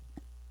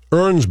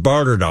earns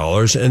barter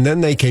dollars, and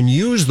then they can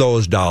use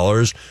those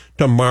dollars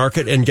to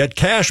market and get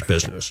cash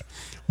business.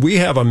 We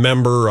have a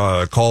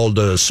member called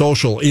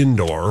Social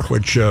Indoor,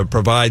 which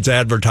provides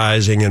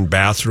advertising in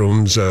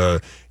bathrooms,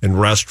 in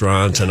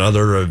restaurants, and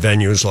other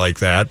venues like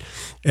that.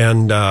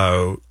 And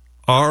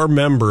our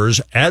members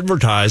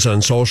advertise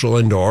on Social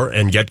Indoor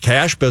and get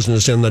cash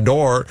business in the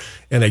door.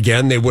 And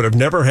again, they would have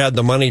never had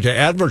the money to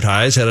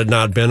advertise had it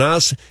not been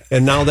us.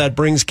 And now that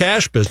brings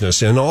cash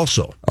business in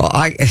also. Well,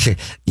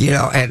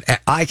 and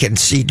I can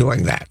see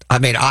doing that. I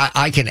mean,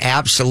 I can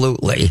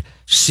absolutely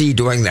see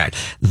doing that.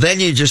 Then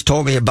you just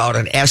told me about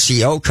an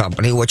SEO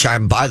company, which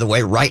I'm, by the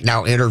way, right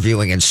now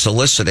interviewing and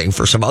soliciting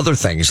for some other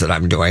things that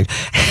I'm doing.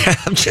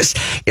 I'm just,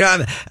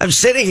 I'm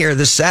sitting here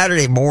this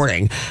Saturday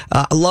morning.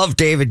 I love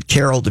David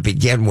Carroll to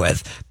begin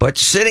with, but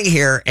sitting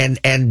here and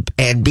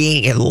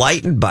being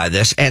enlightened by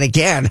this. And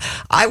again,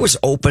 I was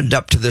opened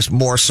up to this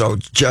more so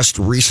just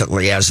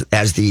recently as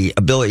the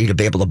ability to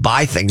be able to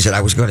buy things that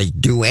I was going to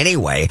do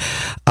anyway.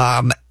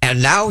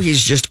 And now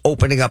he's just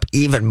opening up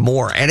even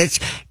more. And it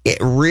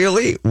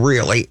really,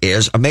 really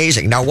is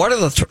amazing. Now, one of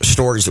the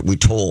stories that we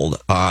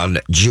told on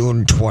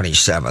June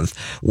 27th,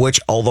 which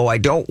although I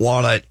don't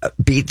want to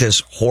beat this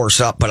horse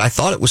up, but I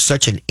thought it was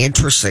such an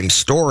interesting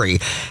story.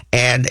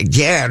 And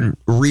again,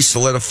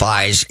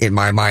 re-solidifies in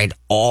my mind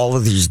all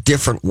of these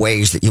different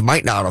ways that you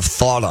might not have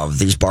thought of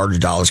these barter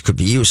dollars could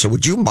be used. So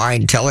would you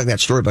mind telling that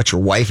story about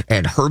your wife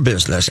and her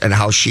business and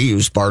how she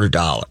used barter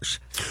dollars?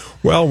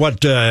 Well,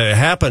 what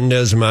happened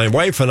is my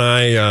wife and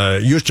I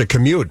used to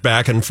commute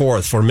back and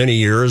forth for many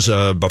years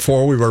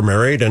before we were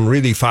married and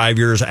really 5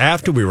 years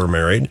after we were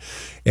married.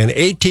 And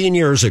 18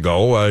 years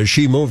ago,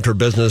 she moved her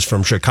business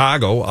from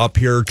Chicago up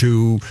here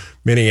to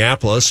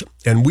Minneapolis,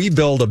 and we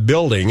built a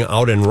building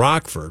out in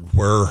Rockford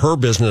where her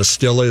business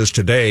still is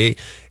today,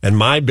 and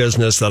my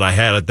business that I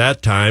had at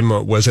that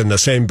time was in the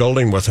same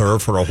building with her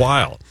for a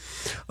while.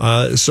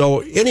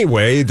 So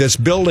anyway, this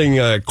building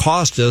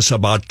cost us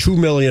about $2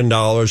 million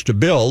to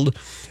build,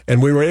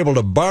 and we were able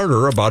to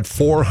barter about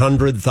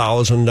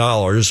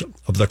 $400,000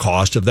 of the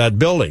cost of that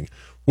building,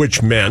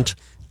 which meant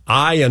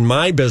I and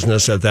my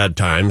business at that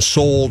time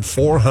sold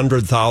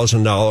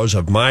 $400,000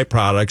 of my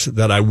products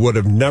that I would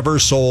have never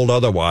sold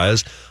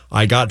otherwise.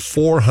 I got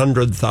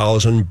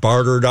 $400,000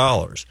 barter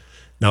dollars.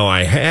 Now,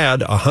 I had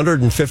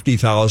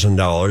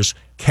 $150,000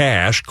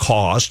 cash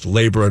cost,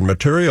 labor and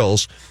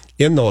materials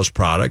in those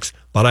products,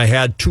 but I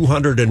had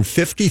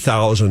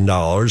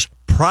 $250,000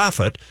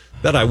 profit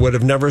that I would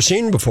have never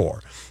seen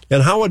before.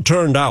 And how it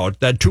turned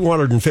out, that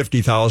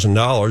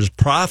 $250,000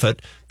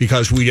 profit,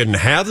 because we didn't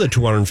have the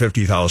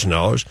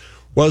 $250,000,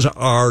 was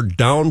our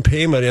down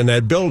payment in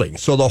that building.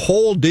 So the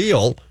whole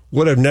deal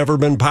would have never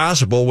been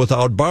possible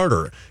without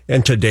barter.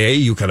 And today,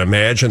 you can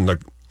imagine the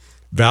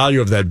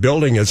value of that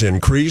building has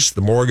increased.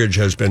 The mortgage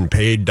has been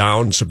paid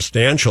down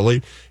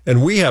substantially.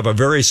 And we have a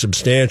very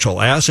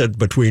substantial asset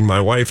between my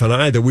wife and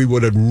I that we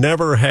would have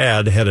never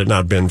had it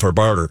not been for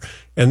barter.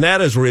 And that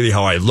is really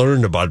how I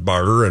learned about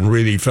barter and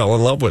really fell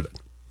in love with it.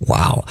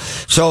 Wow.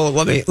 So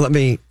let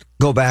me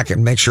go back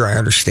and make sure I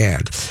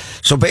understand.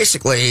 So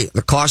basically,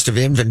 the cost of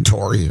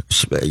inventory,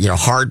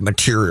 hard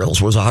materials,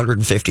 was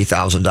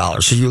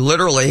 $150,000. So you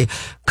literally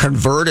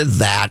converted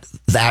that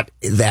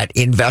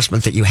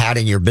investment that you had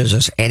in your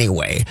business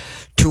anyway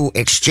to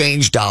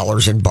exchange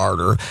dollars in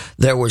barter.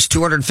 There was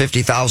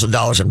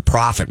 $250,000 in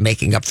profit,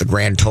 making up the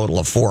grand total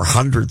of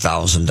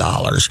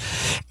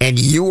 $400,000, and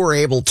you were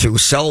able to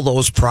sell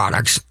those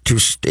products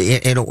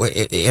in a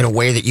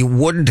way that you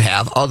wouldn't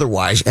have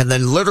otherwise, and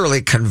then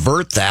literally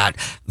convert that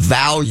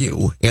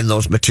value in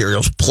those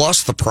materials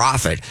plus the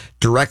profit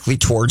directly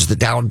towards the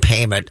down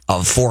payment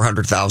of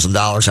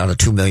 $400,000 on a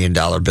 $2 million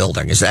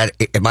building.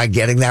 Am I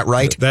getting that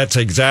right? That's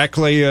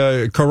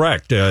exactly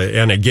correct.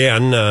 And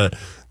again, the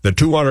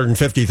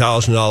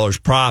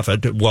 $250,000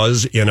 profit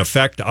was in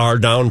effect our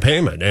down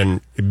payment.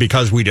 And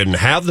because we didn't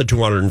have the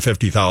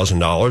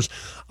 $250,000,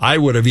 I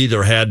would have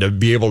either had to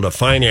be able to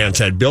finance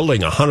that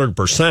building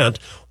 100%,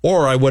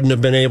 or I wouldn't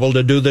have been able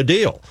to do the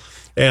deal.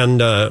 And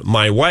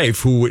my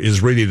wife, who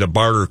is really the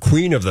barter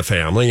queen of the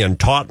family and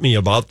taught me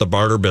about the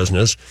barter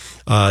business,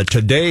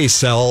 today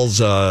sells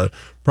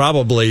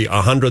probably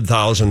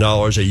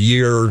 $100,000 a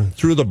year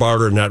through the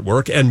barter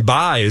network and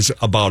buys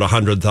about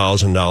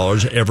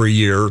 $100,000 every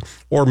year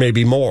or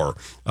maybe more.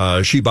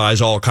 She buys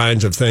all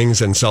kinds of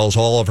things and sells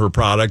all of her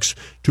products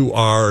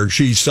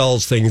she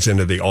sells things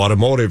into the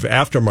automotive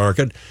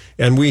aftermarket,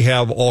 and we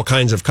have all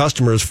kinds of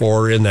customers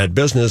for her in that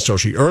business. So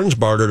she earns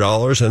barter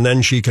dollars, and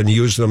then she can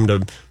use them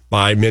to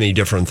buy many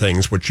different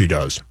things, which she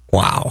does.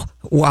 Wow.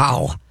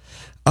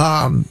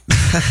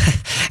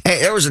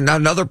 There was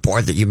another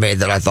point that you made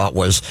that I thought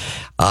was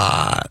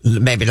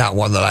maybe not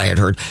one that I had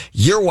heard.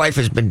 Your wife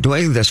has been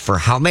doing this for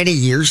how many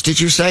years, did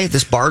you say,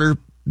 this barter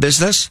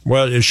business?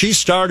 Well, she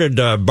started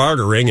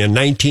bartering in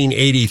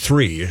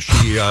 1983.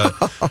 She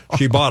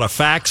bought a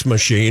fax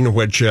machine,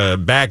 which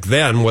back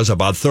then was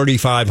about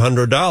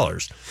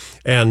 $3,500.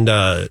 And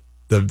the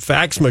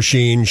fax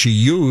machine she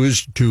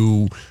used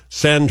to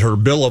send her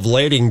bill of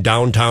lading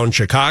downtown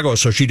Chicago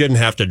so she didn't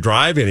have to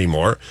drive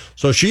anymore.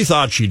 So she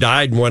thought she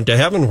died and went to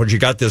heaven when she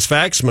got this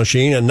fax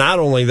machine. And not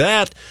only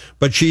that,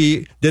 but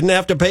she didn't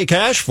have to pay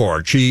cash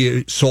for it.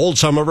 She sold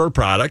some of her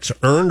products,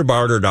 earned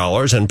barter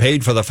dollars, and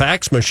paid for the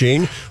fax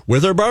machine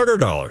with her barter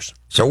dollars.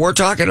 So we're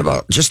talking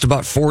about just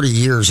about 40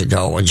 years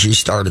ago when she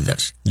started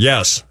this.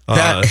 Yes.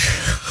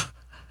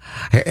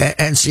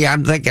 And see,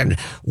 I'm thinking,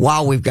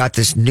 wow, we've got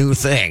this new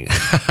thing.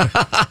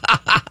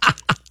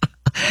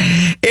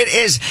 It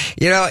is,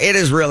 it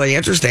is really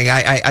interesting.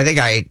 I think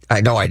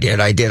I know I did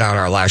on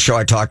our last show.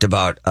 I talked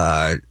about,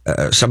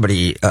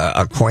 somebody,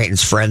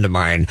 acquaintance friend of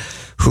mine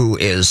who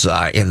is,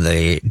 in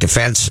the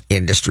defense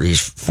industry's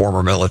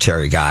former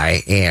military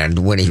guy.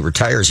 And when he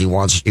retires,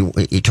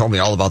 he told me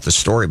all about the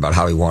story about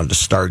how he wanted to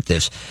start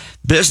this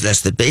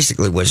business that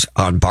basically was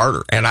on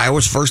barter. And I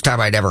was first time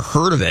I'd ever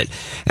heard of it.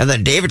 And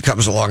then David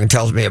comes along and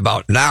tells me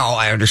about, now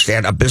I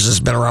understand a business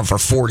has been around for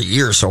 40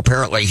 years. So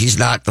apparently he's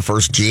not the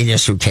first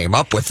genius who came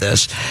up with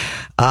this.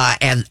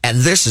 And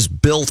this is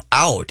built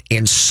out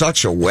in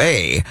such a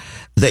way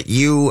that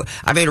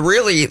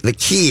really the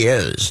key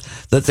is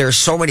that there's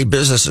so many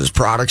businesses,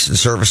 products and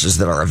services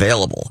that are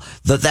available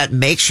that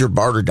makes your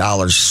barter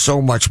dollars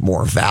so much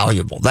more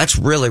valuable. That's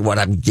really what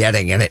I'm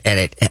getting. And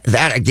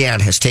that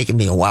again has taken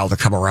me a while to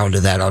come around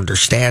to that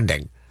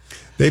understanding.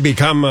 They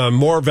become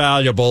more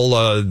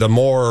valuable the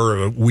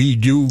more we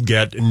do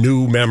get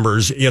new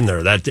members in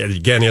there. That,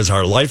 again, is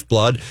our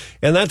lifeblood,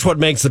 and that's what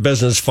makes the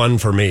business fun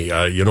for me.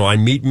 I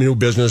meet new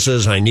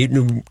businesses, I meet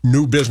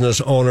new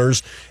business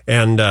owners,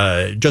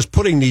 and just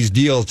putting these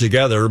deals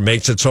together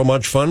makes it so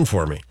much fun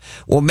for me.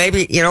 Well,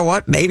 maybe, you know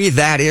what? Maybe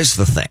that is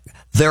the thing.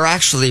 They're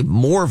actually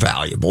more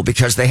valuable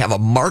because they have a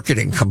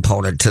marketing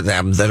component to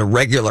them that a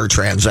regular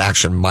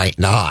transaction might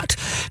not.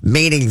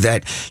 Meaning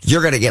that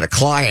you're going to get a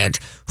client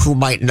who you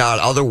might not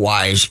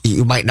otherwise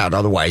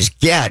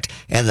get,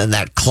 and then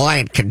that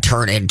client can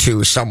turn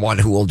into someone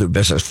who will do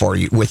business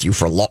with you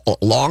for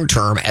long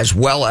term, as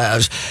well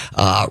as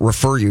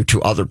refer you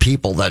to other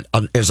people that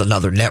is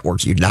another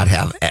network you'd not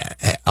have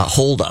a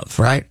hold of,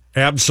 right?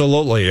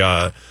 Absolutely.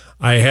 I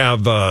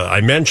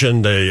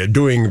mentioned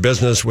doing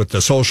business with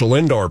the social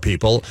indoor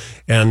people,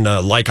 and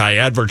like I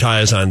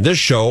advertise on this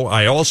show,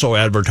 I also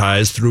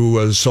advertise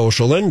through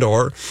social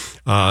indoor,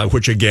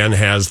 which again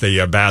has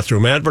the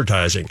bathroom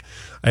advertising.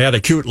 I had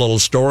a cute little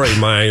story.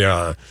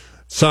 My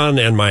son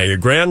and my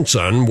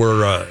grandson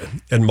were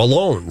in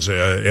Malone's,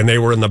 and they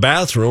were in the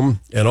bathroom,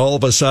 and all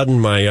of a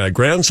sudden my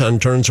grandson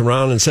turns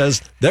around and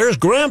says, "There's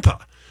Grandpa."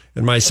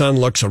 And my son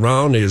looks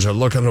around. He's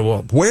looking at the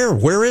wall.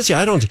 Where is he?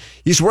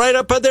 He's right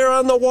up there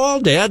on the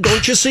wall, Dad.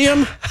 Don't you see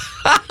him?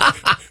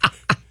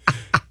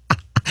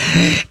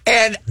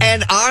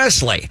 And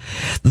honestly,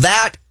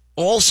 that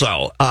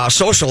also,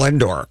 social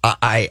indoor,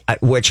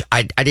 which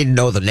I didn't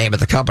know the name of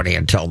the company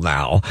until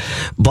now,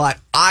 but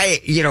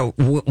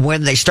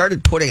when they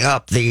started putting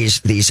up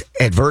these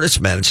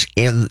advertisements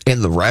in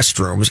the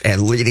restrooms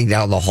and leading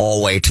down the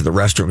hallway to the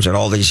restrooms and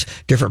all these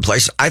different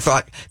places, I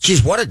thought,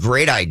 geez, what a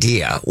great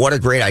idea. What a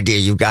great idea.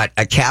 You've got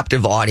a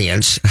captive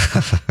audience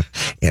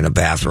in a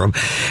bathroom,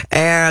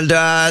 and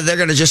they're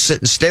going to just sit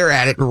and stare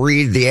at it and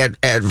read the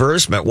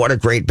advertisement. What a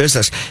great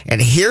business.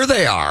 And here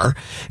they are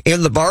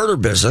in the barter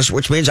business,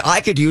 which means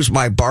I could use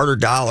my barter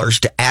dollars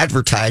to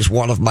advertise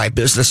one of my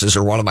businesses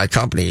or one of my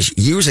companies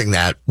using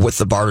that with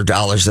the barter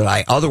dollars that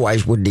I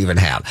otherwise wouldn't even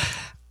have.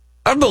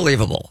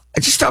 Unbelievable.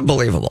 It's just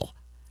unbelievable.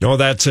 No,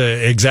 that's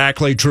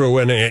exactly true.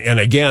 And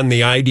again,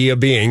 the idea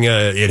being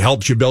it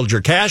helps you build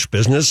your cash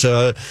business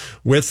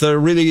with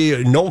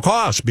really no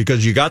cost,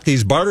 because you got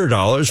these barter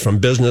dollars from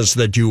business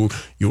that you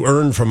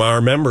earn from our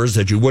members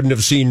that you wouldn't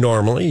have seen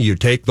normally. You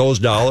take those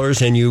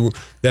dollars and you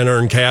then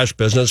earn cash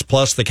business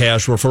plus the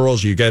cash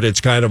referrals you get.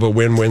 It's kind of a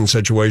win-win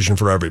situation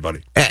for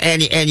everybody.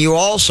 And you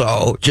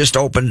also just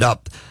opened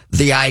up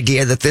the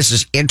idea that this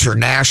is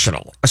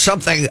international.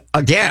 Something,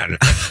 again,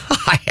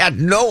 I had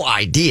no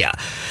idea.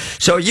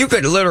 So you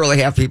could literally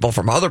have people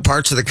from other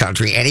parts of the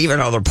country and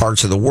even other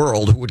parts of the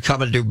world who would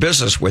come and do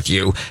business with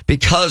you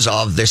because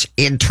of this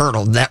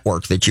internal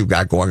network that you've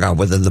got going on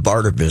within the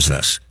barter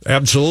business.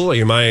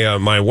 Absolutely.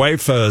 My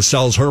wife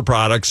sells her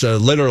products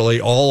literally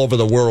all over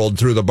the world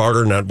through the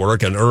barter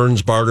network and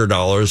earns barter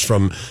dollars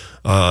from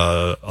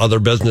other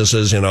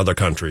businesses in other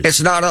countries. It's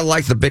not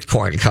unlike the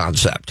Bitcoin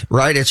concept,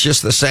 right? It's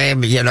just the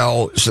same,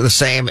 the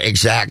same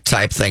exact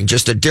type thing,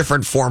 just a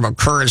different form of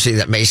currency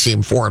that may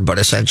seem foreign, but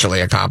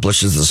essentially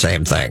accomplishes the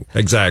same thing.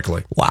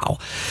 Exactly. Wow.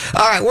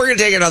 All right, we're going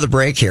to take another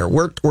break here.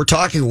 We're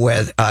talking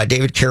with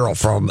David Carroll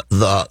from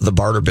the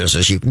barter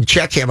business. You can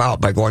check him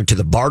out by going to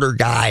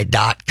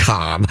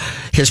thebarterguy.com.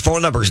 His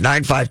phone number is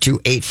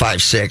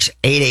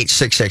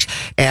 952-856-8866.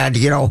 And,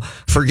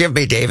 forgive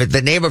me, David,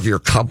 the name of your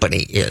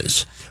company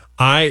is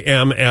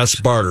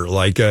IMS Barter,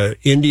 like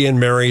Indian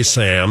Mary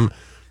Sam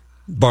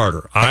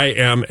Barter.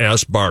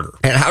 IMS Barter.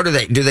 And how can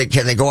they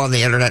go on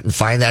the internet and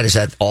find that? Is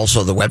that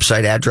also the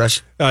website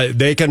address?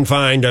 They can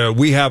find,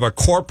 we have a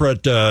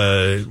corporate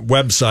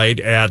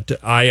website at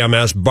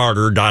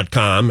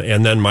imsbarter.com,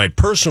 and then my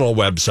personal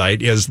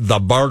website is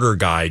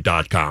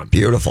thebarterguy.com.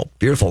 Beautiful,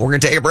 beautiful. We're going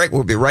to take a break.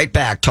 We'll be right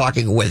back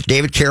talking with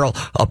David Carroll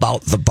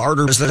about the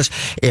barter business.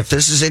 If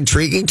this is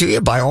intriguing to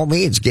you, by all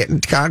means, get in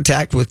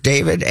contact with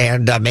David,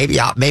 and maybe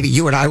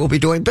you and I will be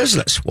doing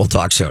business. We'll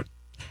talk soon.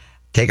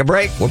 Take a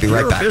break. We'll be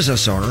right back. If you're a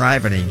business owner, I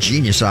have an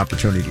ingenious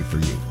opportunity for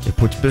you. It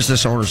puts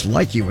business owners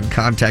like you in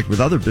contact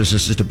with other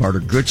businesses to barter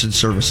goods and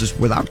services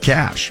without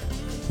cash.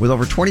 With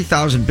over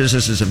 20,000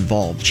 businesses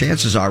involved,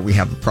 chances are we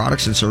have the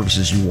products and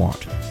services you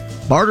want.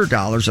 Barter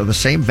dollars are the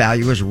same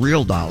value as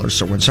real dollars,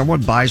 so when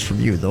someone buys from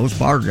you, those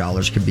barter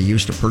dollars can be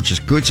used to purchase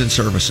goods and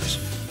services.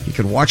 You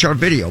can watch our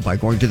video by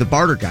going to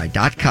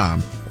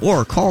thebarterguy.com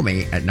or call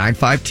me at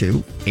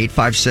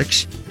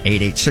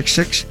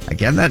 952-856-8866.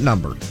 Again, that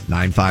number,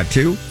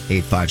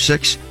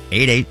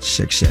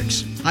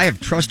 952-856-8866. I have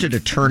trusted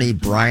attorney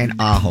Brian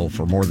Aho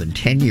for more than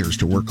 10 years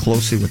to work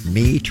closely with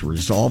me to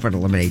resolve and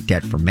eliminate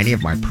debt for many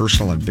of my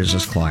personal and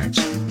business clients.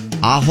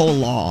 Aho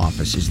Law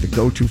Office is the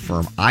go-to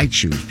firm I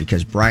choose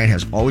because Brian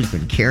has always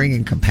been caring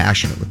and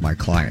compassionate with my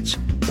clients,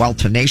 while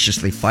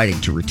tenaciously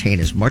fighting to retain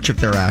as much of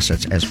their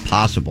assets as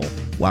possible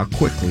while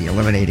quickly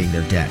eliminating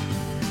their debt.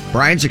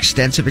 Brian's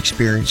extensive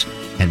experience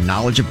and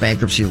knowledge of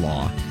bankruptcy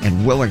law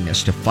and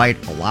willingness to fight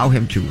allow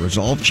him to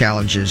resolve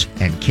challenges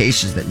and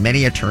cases that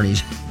many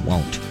attorneys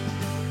won't.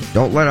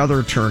 Don't let other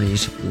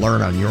attorneys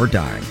learn on your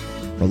dime.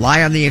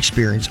 Rely on the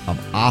experience of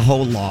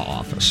Aho Law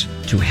Office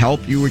to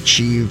help you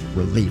achieve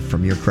relief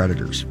from your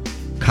creditors.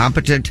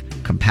 Competent,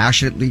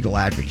 compassionate legal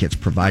advocates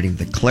providing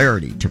the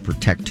clarity to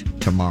protect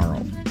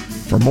tomorrow.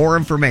 For more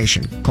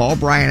information, call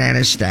Brian and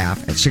his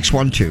staff at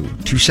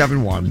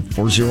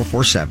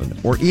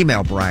 612-271-4047 or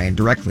email Brian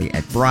directly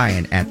at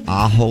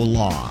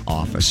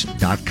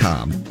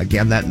brian@aholawoffice.com.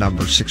 Again, that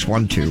number,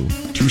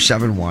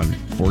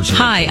 612-271-4047.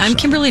 Hi, I'm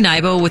Kimberly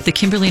Nybo with the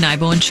Kimberly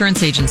Nybo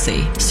Insurance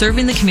Agency,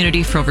 serving the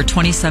community for over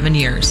 27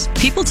 years.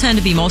 People tend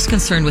to be most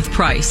concerned with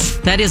price.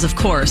 That is, of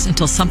course,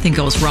 until something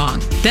goes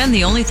wrong. Then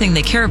the only thing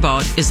they care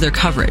about is their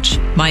coverage.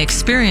 My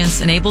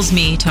experience enables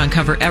me to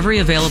uncover every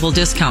available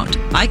discount.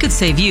 I could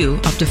save you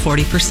up to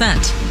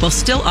 40%, while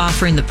still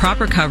offering the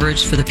proper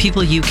coverage for the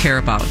people you care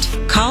about.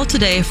 Call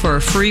today for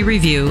a free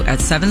review at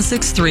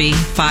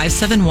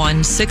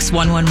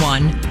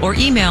 763-571-6111 or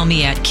email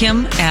me at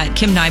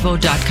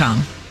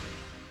kim@kimnybo.com.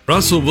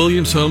 Russell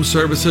Williams Home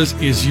Services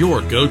is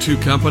your go-to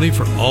company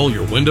for all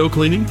your window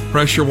cleaning,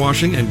 pressure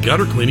washing, and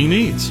gutter cleaning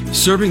needs.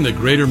 Serving the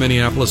greater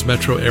Minneapolis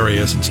metro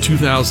area since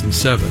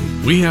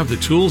 2007, we have the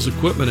tools,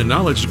 equipment, and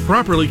knowledge to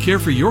properly care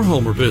for your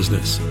home or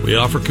business. We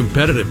offer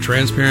competitive,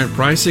 transparent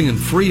pricing and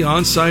free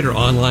on-site or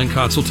online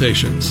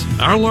consultations.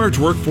 Our large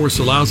workforce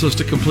allows us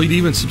to complete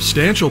even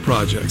substantial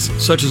projects,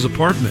 such as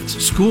apartments,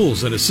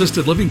 schools, and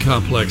assisted living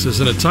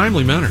complexes in a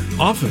timely manner,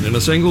 often in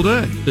a single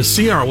day. To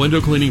see our window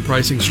cleaning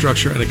pricing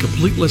structure and a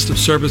complete list of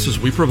services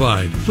we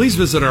provide, please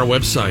visit our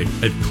website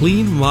at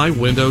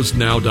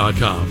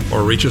cleanmywindowsnow.com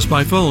or reach us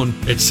by phone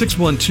at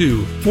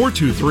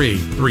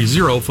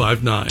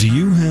 612-423-3059. Do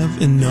you have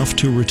enough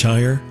to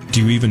retire? Do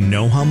you even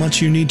know how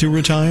much you need to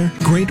retire?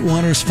 Great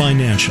Waters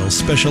Financial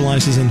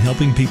specializes in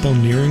helping people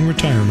nearing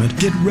retirement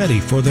get ready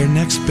for their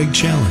next big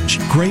challenge.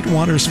 Great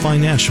Waters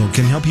Financial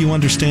can help you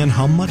understand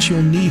how much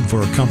you'll need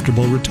for a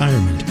comfortable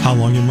retirement, how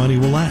long your money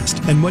will last,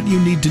 and what you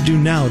need to do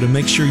now to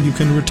make sure you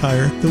can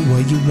retire the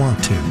way you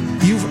want to.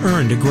 You've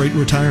earned a great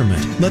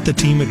retirement. Let the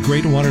team at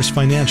Great Waters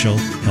Financial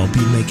help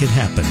you make it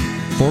happen.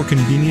 4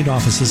 convenient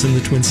offices in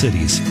the Twin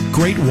Cities.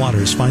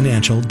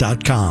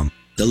 GreatWatersFinancial.com.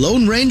 The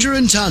Lone Ranger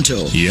and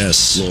Tonto.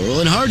 Yes. Laurel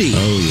and Hardy.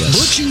 Oh, yes.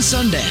 Butch and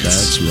Sundance.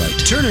 That's right.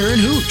 Turner and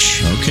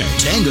Hooch. Okay.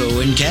 Tango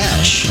and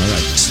Cash. All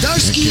right.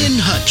 Starsky and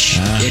Hutch.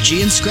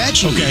 Itchy and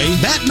Scratchy. Okay.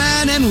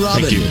 Batman and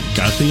Robin. Thank you.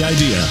 Got the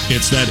idea.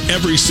 It's that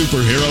every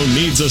superhero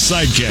needs a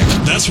sidekick.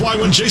 That's why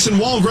when Jason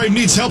Walgrave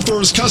needs help for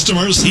his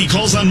customers, he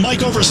calls on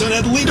Mike Overson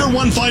at Leader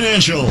One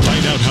Financial.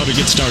 Find out how to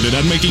get started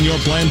on making your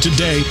plan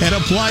today at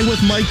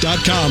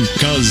applywithmike.com,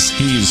 because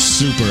he's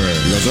super.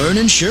 Laverne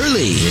and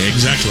Shirley.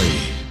 Exactly.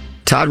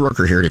 Todd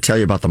Rooker here to tell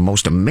you about the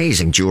most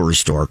amazing jewelry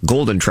store,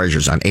 Golden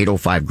Treasures on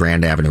 805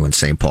 Grand Avenue in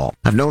St. Paul.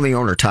 I've known the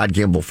owner, Todd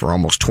Gimble, for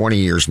almost 20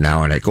 years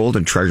now, and at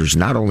Golden Treasures,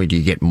 not only do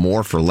you get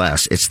more for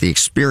less, it's the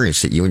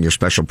experience that you and your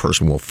special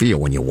person will feel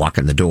when you walk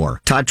in the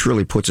door. Todd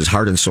truly puts his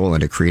heart and soul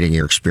into creating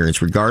your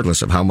experience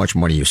regardless of how much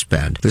money you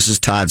spend. This is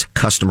Todd's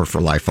customer for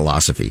life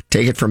philosophy.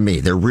 Take it from me,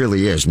 there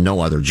really is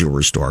no other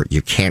jewelry store.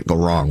 You can't go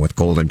wrong with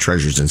Golden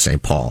Treasures in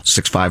St. Paul.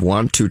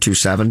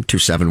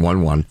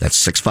 651-227-2711. That's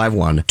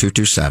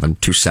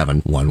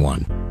 651-227-2711.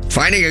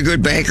 Finding a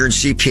good banker and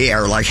CPA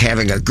are like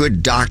having a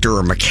good doctor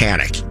or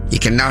mechanic. You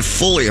cannot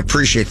fully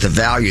appreciate the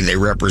value they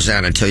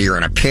represent until you're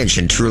in a pinch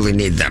and truly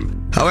need them.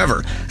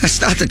 However, that's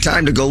not the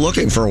time to go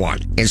looking for one.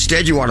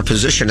 Instead, you want to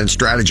position and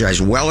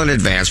strategize well in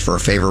advance for a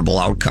favorable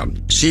outcome.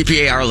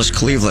 CPA Arliss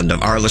Cleveland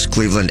of Arliss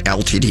Cleveland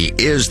LTD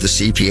is the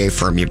CPA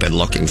firm you've been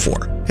looking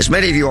for. As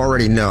many of you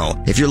already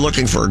know, if you're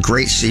looking for a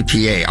great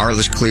CPA,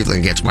 Arliss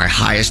Cleveland gets my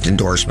highest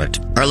endorsement.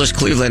 Arliss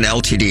Cleveland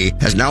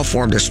LTD has now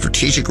formed a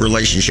strategic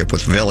relationship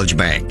with Village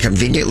Bank,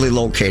 conveniently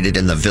located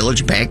in the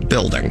Village Bank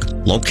building,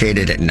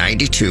 located at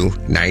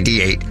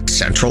 9298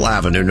 Central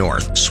Avenue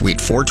North,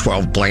 Suite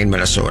 412, Blaine,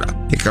 Minnesota.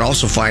 You can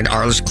also find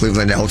Arliss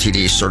Cleveland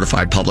LTD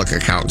certified public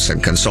accountants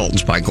and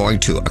consultants by going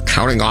to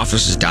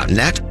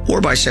accountingoffices.net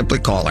or by simply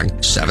calling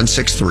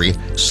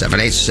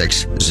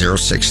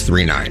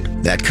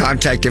 763-786-0639. That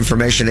contact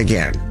information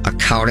again,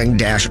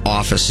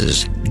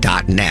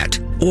 accounting-offices.net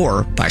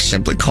or by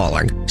simply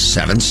calling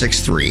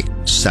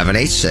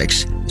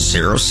 763-786-0639.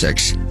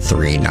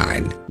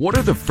 0639. What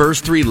are the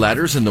first three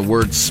letters in the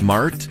word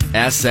SMART?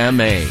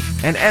 SMA.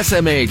 And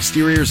SMA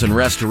Exteriors and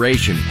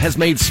Restoration has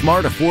made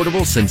smart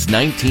affordable since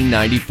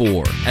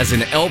 1994. As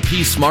an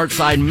LP Smart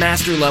Side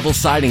Master Level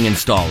Siding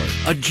Installer,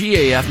 a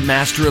GAF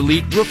Master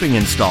Elite Roofing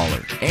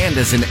Installer, and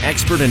as an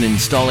expert in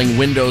installing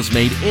windows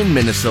made in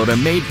Minnesota,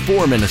 made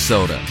for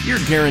Minnesota, you're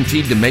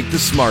guaranteed to make the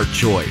smart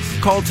choice.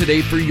 Call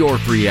today for your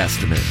free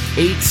estimate.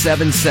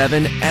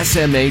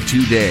 877-SMA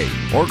today.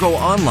 Or go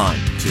online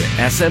to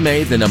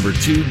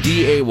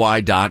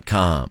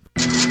SMA2DAY.com.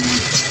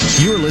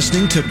 You're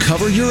listening to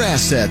Cover Your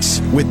Assets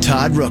with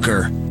Todd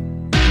Rooker.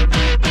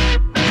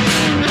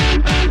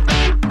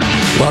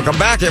 Welcome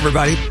back,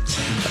 everybody.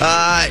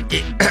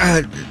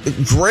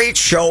 Great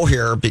show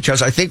here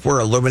because I think we're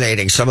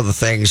illuminating some of the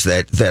things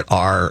that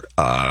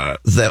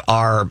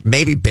are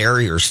maybe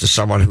barriers to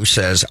someone who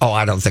says, "Oh,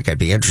 I don't think I'd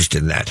be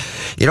interested in that."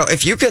 You know,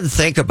 if you can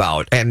think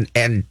about and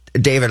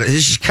David,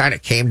 this just kind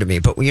of came to me,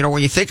 but you know,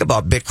 when you think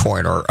about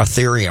Bitcoin or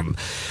Ethereum,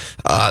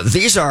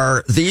 these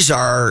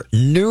are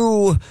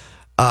new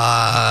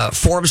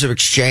forms of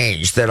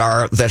exchange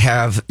that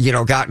have, you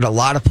know, gotten a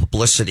lot of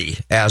publicity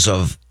as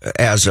of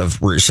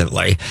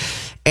recently.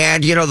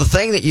 And, you know, the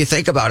thing that you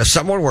think about, if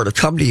someone were to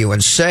come to you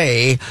and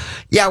say,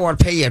 yeah, I want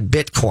to pay you in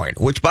Bitcoin,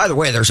 which, by the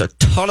way, there's a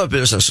ton of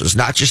businesses,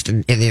 not just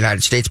in the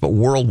United States, but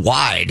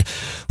worldwide,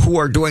 who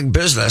are doing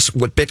business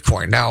with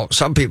Bitcoin. Now,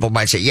 some people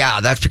might say, yeah,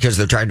 that's because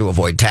they're trying to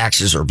avoid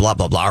taxes or blah,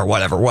 blah, blah, or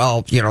whatever.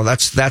 Well, you know,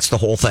 that's the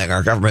whole thing.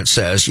 Our government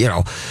says, you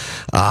know,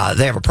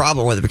 they have a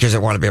problem with it because they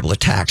want to be able to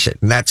tax it.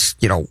 And that's,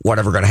 you know,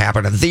 whatever going to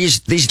happen. And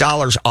these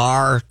dollars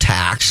are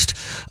taxed,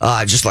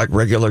 just like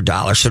regular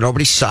dollars. So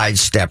nobody's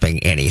sidestepping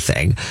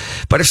anything.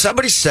 But if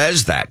somebody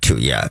says that to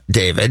you,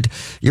 David,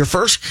 your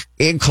first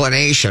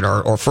inclination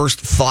or first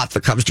thought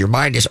that comes to your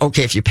mind is,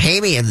 okay, if you pay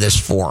me in this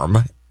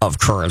form of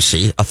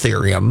currency,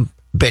 Ethereum,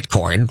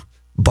 Bitcoin,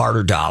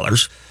 barter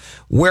dollars,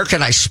 where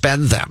can I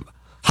spend them?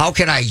 How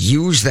can I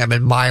use them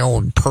in my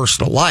own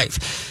personal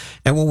life?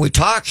 And when we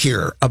talk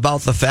here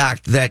about the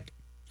fact that,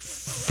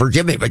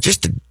 forgive me, but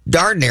just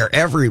darn near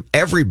every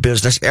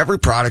business, every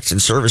product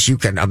and service you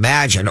can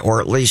imagine,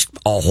 or at least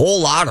a whole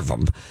lot of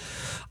them,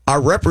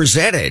 are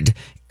represented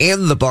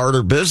in the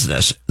barter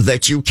business,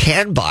 that you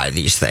can buy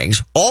these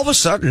things. All of a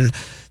sudden,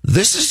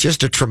 this is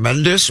just a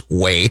tremendous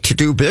way to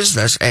do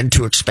business and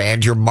to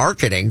expand your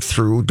marketing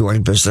through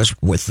doing business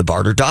with the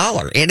barter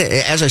dollar. And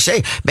as I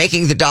say,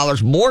 making the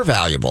dollars more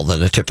valuable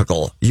than the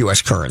typical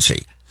U.S.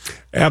 currency.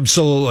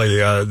 Absolutely.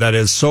 That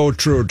is so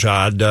true,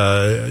 Todd.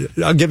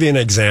 I'll give you an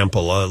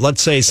example.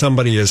 Let's say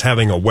somebody is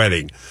having a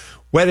wedding.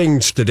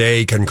 Weddings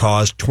today can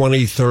cost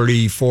 20,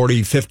 30,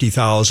 40,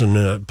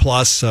 50,000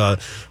 plus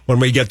when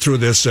we get through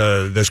this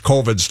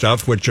COVID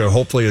stuff, which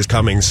hopefully is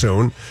coming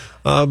soon.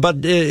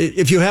 But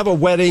if you have a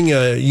wedding,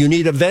 you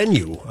need a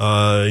venue,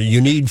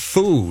 you need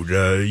food,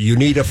 you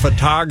need a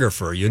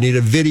photographer, you need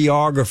a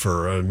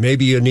videographer,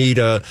 maybe you need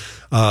a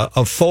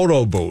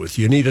photo booth,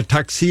 you need a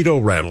tuxedo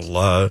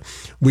rental.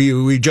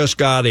 We just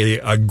got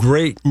a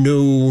great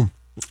new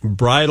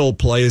bridal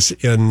place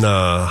in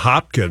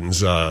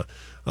Hopkins.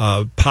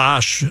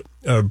 Posh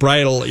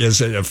Bridal is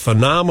a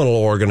phenomenal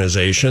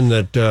organization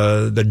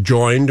that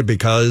joined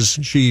because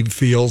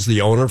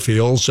the owner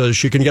feels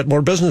she can get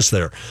more business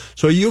there.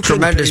 So you can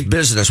tremendous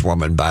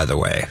businesswoman, by the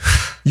way.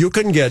 You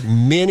can get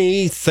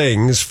many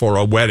things for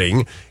a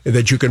wedding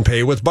that you can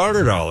pay with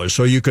barter dollars.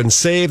 So you can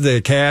save the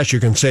cash,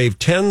 you can save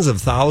tens of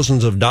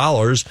thousands of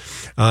dollars,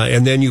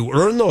 and then you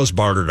earn those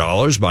barter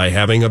dollars by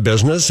having a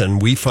business,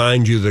 and we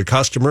find you the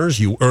customers,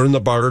 you earn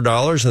the barter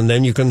dollars, and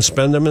then you can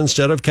spend them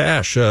instead of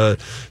cash.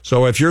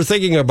 So if you're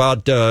thinking about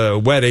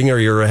wedding, or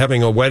you're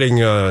having a wedding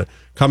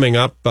coming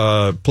up,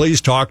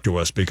 please talk to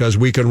us because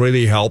we can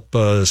really help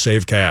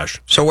save cash.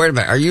 So wait a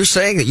minute. Are you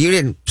saying that, you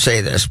didn't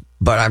say this,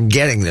 but I'm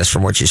getting this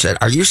from what you said.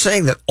 Are you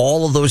saying that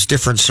all of those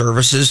different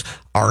services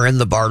are in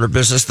the barter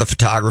business, the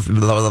photography, blah,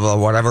 blah, blah,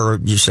 whatever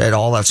you said,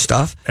 all that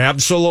stuff?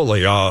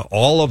 Absolutely.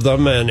 All of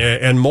them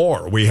and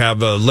more. We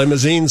have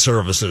limousine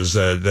services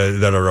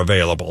that are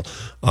available.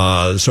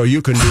 So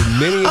you can do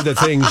many of the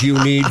things you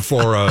need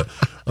for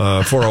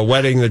a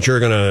wedding that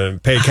you're going to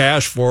pay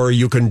cash for,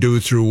 you can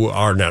do through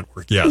our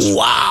network. Yes.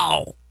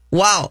 Wow.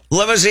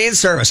 Limousine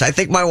service. I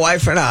think my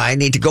wife and I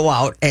need to go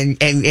out and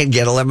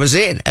get a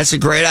limousine. That's a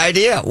great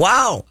idea.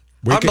 Wow.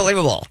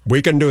 Unbelievable.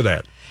 We can do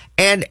that.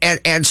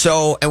 And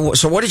so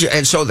what did you,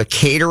 and so the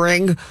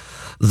catering,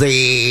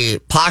 the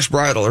Posh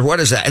Bridal, or what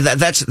is that?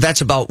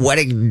 That's about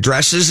wedding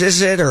dresses,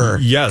 is it? Or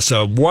yes,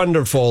 a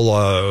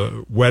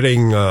wonderful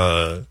wedding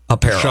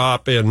apparel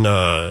shop in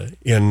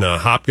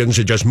Hopkins.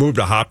 You just moved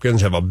to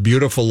Hopkins, have a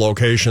beautiful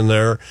location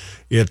there.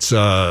 It's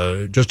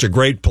just a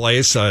great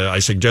place. I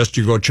suggest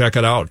you go check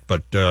it out.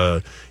 But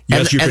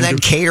yes, you can. And then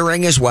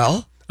catering as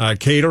well.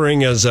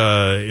 Catering is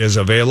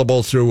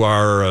available through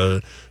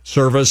our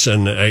service,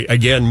 and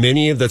again,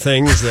 many of the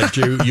things that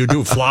you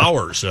do,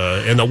 flowers,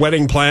 and the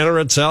wedding planner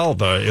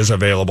itself is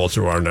available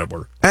through our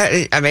network.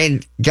 I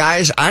mean,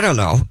 guys, I don't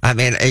know. I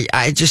mean,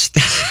 I just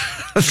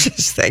I'm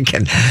just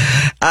thinking,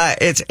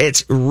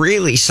 it's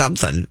really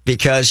something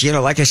because,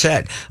 like I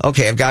said,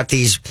 okay, I've got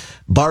these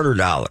barter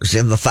dollars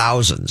in the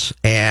thousands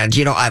and,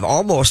 I've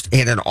almost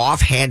in an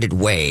offhanded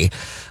way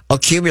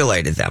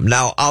accumulated them.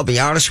 Now, I'll be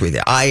honest with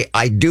you. I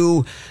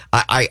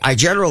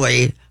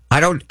generally, I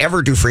don't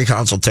ever do free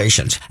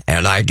consultations,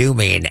 and I do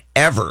mean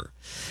ever.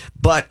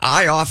 But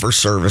I offer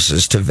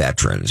services to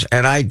veterans,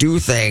 and I do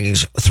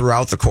things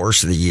throughout the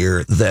course of the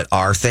year that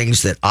are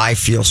things that I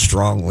feel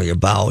strongly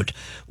about,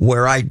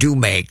 where I do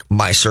make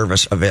my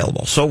service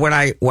available. So when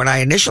I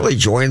initially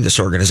joined this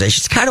organization,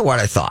 it's kind of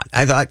what I thought.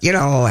 I thought,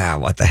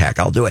 what the heck,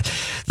 I'll do it.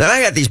 Then I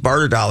had these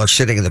barter dollars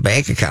sitting in the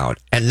bank account,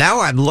 and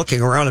now I'm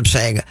looking around and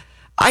saying,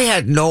 I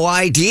had no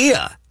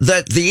idea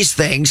that these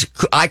things,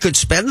 I could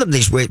spend them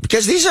these ways,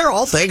 because these are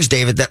all things,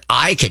 David, that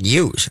I can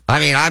use.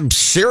 I mean, I'm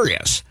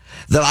serious.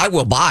 That I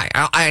will buy.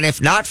 And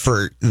if not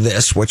for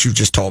this, what you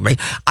just told me,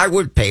 I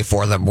would pay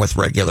for them with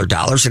regular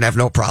dollars and have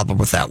no problem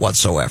with that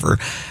whatsoever.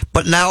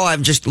 But now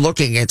I'm just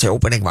looking into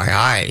opening my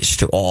eyes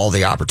to all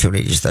the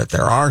opportunities that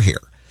there are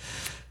here.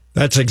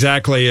 That's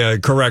exactly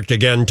correct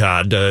again,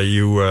 Todd.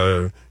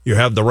 You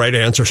have the right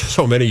answer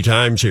so many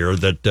times here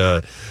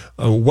that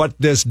what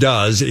this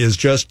does is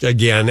just,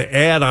 again,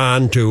 add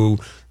on to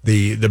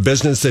the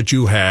business that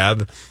you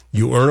have.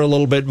 You earn a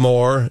little bit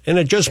more, and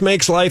it just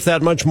makes life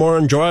that much more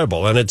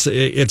enjoyable. And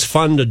it's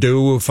fun to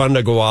do, fun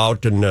to go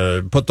out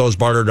and put those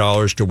barter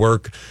dollars to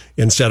work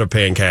instead of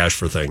paying cash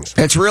for things.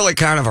 It's really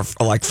kind of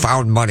like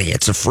found money.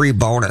 It's a free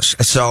bonus.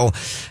 So,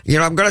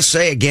 I'm going to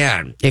say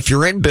again, if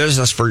you're in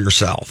business for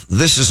yourself,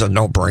 this is a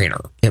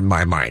no-brainer in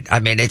my mind.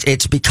 I mean,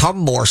 it's become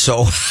more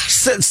so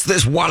since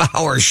this 1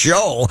 hour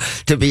show,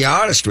 to be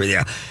honest with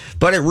you.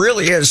 But it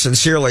really is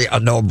sincerely a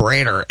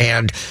no-brainer.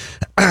 And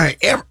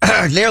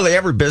nearly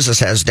every business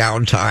has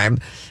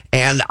downtime.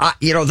 And,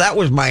 that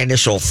was my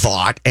initial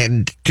thought.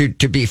 And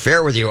to be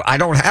fair with you, I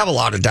don't have a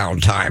lot of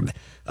downtime.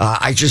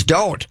 I just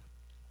don't.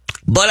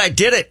 But I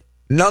did it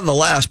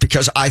nonetheless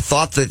because I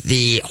thought that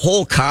the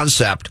whole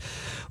concept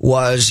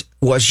was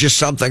just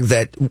something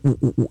that,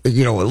 a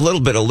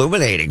little bit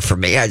illuminating for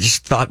me. I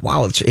just thought,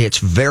 wow, it's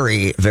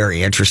very,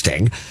 very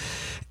interesting.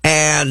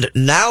 And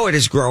now it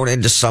has grown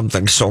into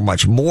something so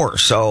much more.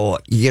 So,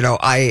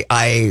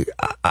 I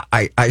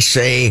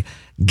say,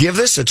 give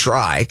this a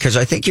try, because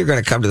I think you're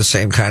going to come to the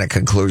same kind of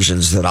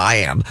conclusions that I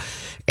am.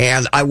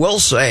 And I will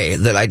say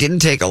that I didn't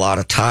take a lot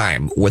of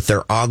time with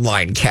their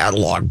online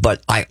catalog,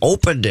 but I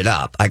opened it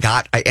up. I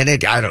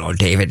don't know,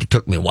 David, it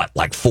took me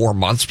like 4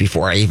 months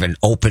before I even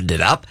opened it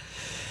up.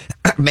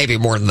 Maybe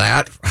more than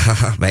that.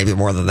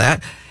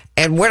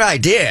 And when I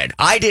did,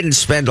 I didn't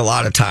spend a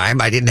lot of time.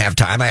 I didn't have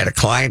time. I had a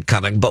client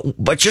coming,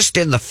 but just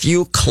in the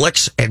few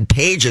clicks and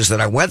pages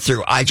that I went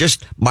through,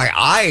 my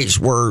eyes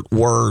were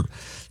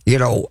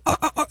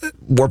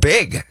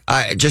big.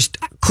 I just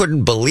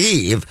couldn't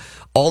believe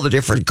all the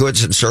different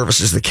goods and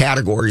services, the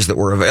categories that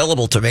were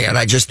available to me. And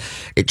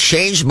it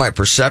changed my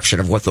perception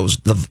of what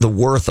the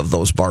worth of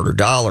those barter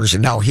dollars.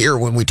 And now here,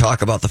 when we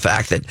talk about the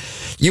fact that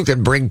you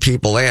can bring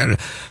people in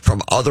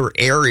from other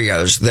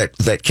areas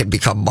that can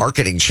become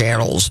marketing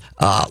channels,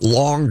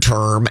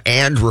 long-term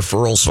and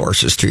referral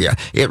sources to you,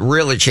 it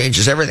really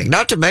changes everything.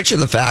 Not to mention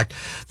the fact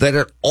that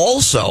it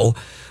also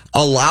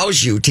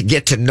allows you to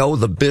get to know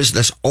the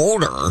business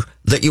owner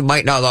that you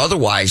might not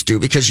otherwise do,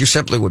 because you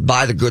simply would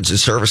buy the goods and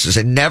services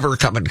and never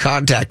come in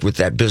contact with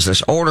that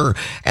business owner.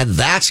 And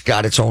that's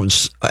got its own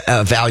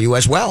value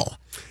as well.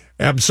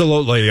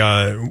 Absolutely.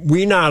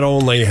 We not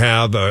only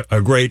have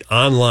a great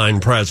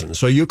online presence,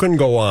 so you can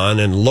go on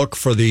and look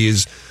for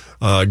these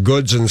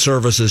goods and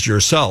services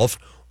yourself,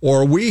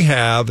 or we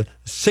have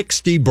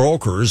 60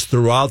 brokers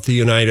throughout the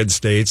United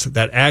States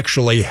that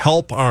actually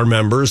help our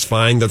members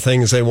find the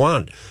things they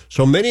want.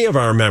 So many of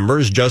our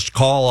members just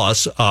call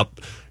us up.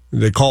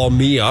 They call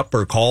me up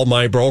or call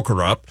my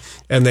broker up,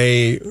 and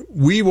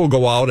we will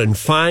go out and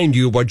find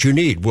you what you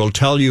need. We'll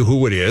tell you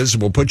who it is.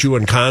 We'll put you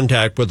in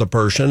contact with the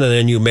person, and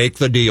then you make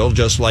the deal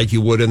just like you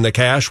would in the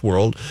cash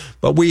world.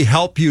 But we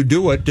help you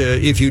do it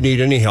if you need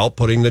any help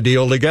putting the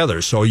deal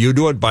together. So you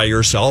do it by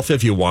yourself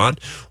if you want,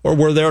 or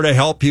we're there to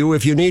help you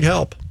if you need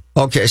help.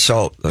 Okay,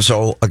 so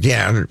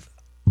again,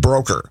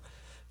 broker.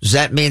 Does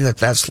that mean that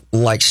that's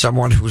like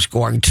someone who's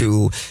going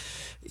to,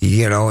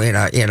 in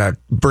a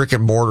brick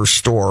and mortar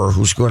store,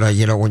 who's going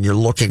to, when you're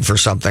looking for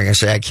something and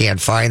say, I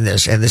can't find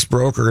this, and this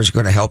broker is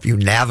going to help you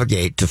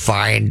navigate to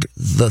find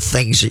the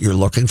things that you're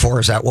looking for?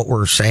 Is that what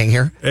we're saying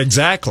here?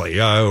 Exactly.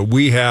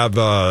 We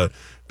have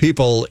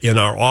people in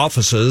our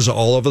offices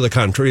all over the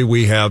country.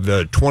 We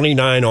have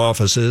 29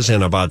 offices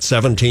in about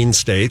 17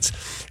 states.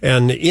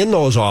 And in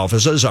those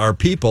offices are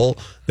people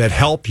that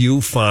help you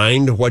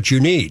find what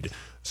you need.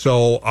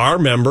 So our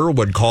member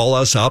would call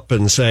us up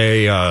and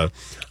say,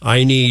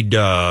 I need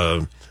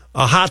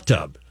a hot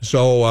tub.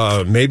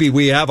 So maybe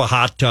we have a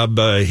hot tub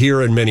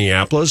here in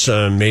Minneapolis.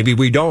 Maybe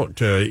we don't.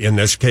 In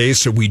this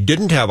case, we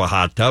didn't have a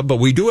hot tub, but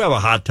we do have a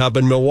hot tub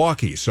in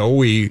Milwaukee. So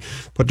we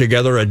put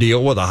together a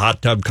deal with a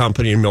hot tub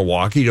company in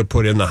Milwaukee to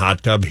put in the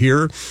hot tub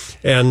here.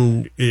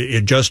 And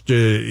it just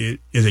is,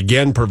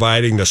 again,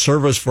 providing the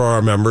service for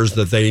our members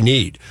that they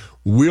need.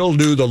 We'll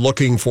do the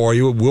looking for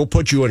you. We'll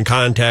put you in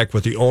contact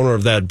with the owner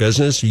of that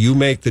business. You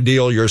make the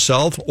deal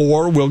yourself,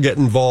 or we'll get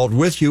involved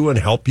with you and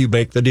help you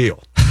make the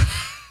deal.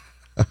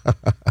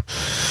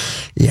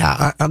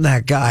 Yeah, I'm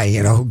that guy,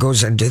 who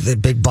goes into the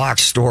big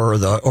box store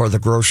or the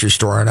grocery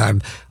store, and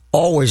I'm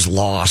always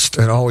lost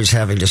and always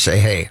having to say,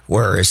 hey,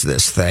 where is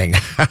this thing?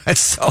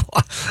 So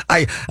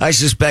I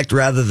suspect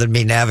rather than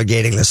me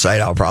navigating the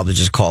site, I'll probably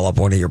just call up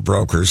one of your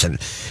brokers and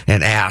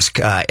ask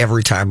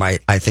every time I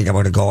think I'm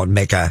going to go and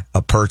make a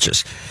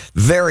purchase.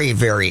 Very,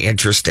 very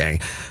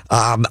interesting.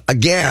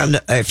 Again,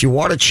 if you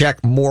want to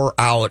check more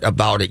out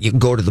about it, you can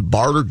go to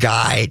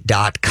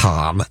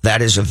thebarterguy.com.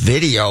 That is a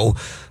video.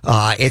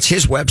 It's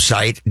his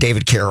website,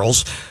 David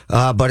Carroll's,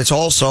 but it's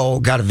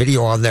also got a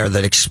video on there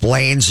that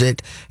explains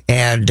it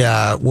and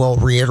will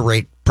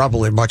reiterate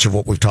probably much of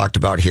what we've talked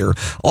about here.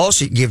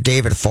 Also, you can give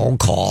David a phone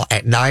call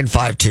at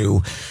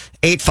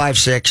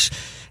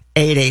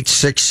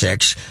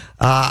 952-856-8866.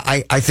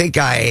 I think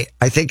I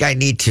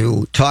need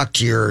to talk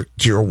to your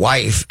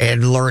wife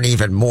and learn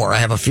even more. I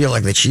have a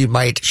feeling that she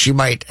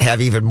might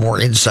have even more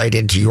insight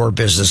into your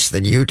business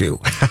than you do.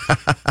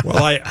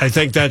 Well, I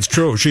think that's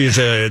true. She's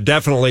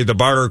definitely the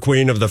barter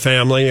queen of the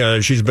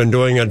family. She's been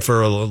doing it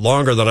for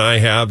longer than I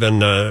have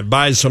and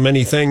buys so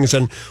many things.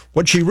 And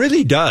what she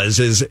really does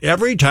is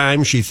every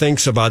time she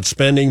thinks about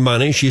spending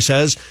money, she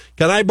says,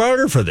 can I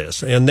barter for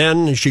this? And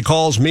then she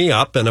calls me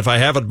up, and if I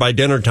have it by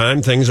dinner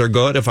time, things are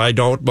good. If I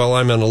don't, well,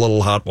 I'm in a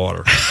little hot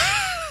water.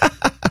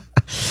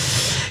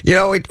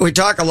 We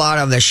talk a lot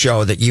on this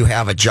show that you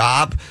have a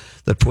job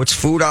that puts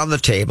food on the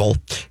table,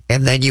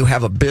 and then you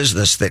have a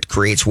business that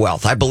creates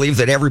wealth. I believe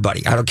that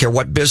everybody, I don't care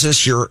what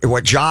business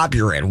what job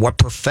you're in, what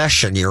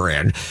profession you're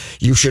in,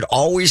 you should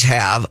always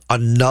have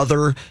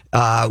another,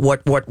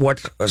 what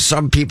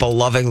some people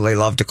lovingly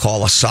love to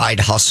call a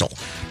side hustle,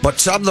 but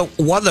the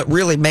one that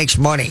really makes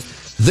money.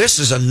 This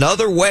is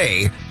another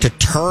way to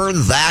turn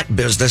that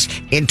business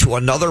into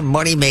another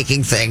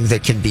money-making thing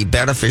that can be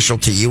beneficial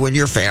to you and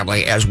your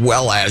family as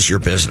well as your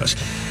business.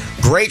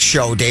 Great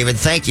show, David.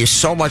 Thank you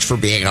so much for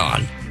being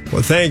on.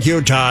 Well, thank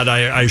you, Todd.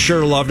 I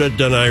sure loved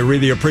it, and I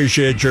really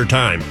appreciate your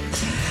time.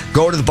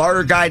 Go to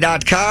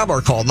thebarterguy.com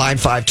or call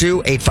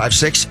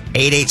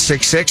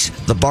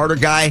 952-856-8866. The Barter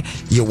Guy,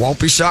 you won't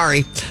be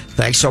sorry.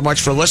 Thanks so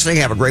much for listening.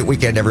 Have a great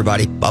weekend,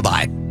 everybody.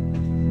 Bye-bye.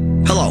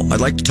 Hello, I'd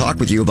like to talk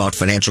with you about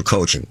financial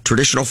coaching.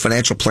 Traditional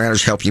financial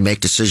planners help you make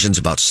decisions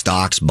about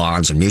stocks,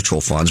 bonds, and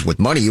mutual funds with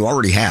money you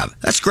already have.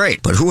 That's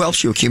great, but who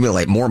helps you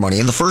accumulate more money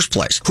in the first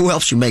place? Who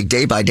helps you make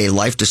day-by-day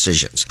life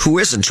decisions? Who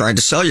isn't trying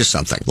to sell you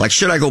something? Like,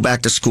 should I go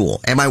back to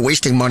school? Am I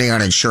wasting money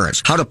on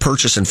insurance? How to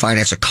purchase and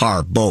finance a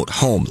car, boat,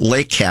 home,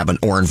 lake cabin,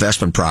 or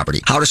investment property?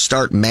 How to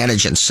start,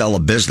 manage, and sell a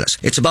business?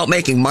 It's about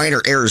making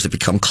minor errors that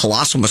become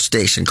colossal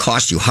mistakes and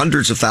cost you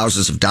hundreds of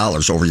thousands of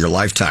dollars over your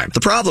lifetime.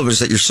 The problem is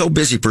that you're so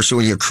busy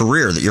pursuing your career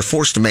that you're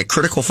forced to make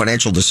critical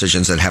financial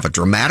decisions that have a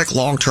dramatic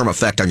long-term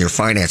effect on your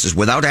finances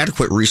without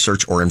adequate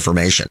research or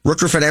information.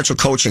 Rooker Financial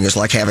Coaching is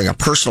like having a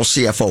personal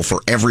CFO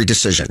for every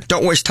decision.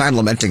 Don't waste time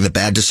lamenting the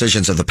bad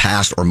decisions of the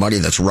past or money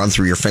that's run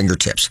through your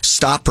fingertips.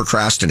 Stop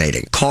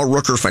procrastinating. Call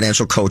Rooker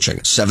Financial Coaching,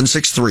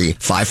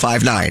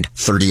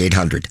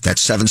 763-559-3800.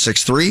 That's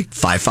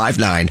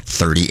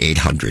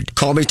 763-559-3800.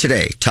 Call me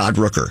today, Todd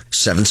Rooker,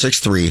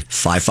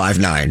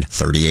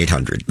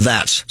 763-559-3800.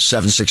 That's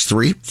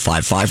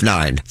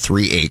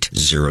 763-559-3800.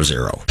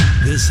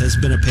 This has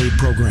been a paid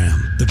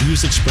program. The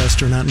views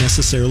expressed are not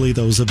necessarily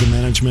those of the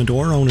management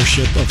or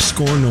ownership of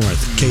Score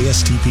North,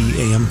 KSTP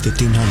AM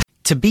 1500.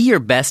 To be your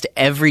best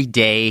every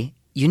day,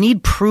 you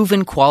need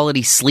proven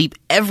quality sleep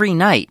every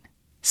night.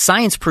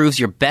 Science proves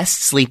your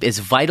best sleep is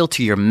vital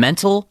to your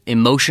mental,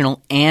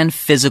 emotional, and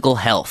physical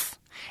health.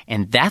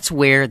 And that's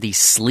where the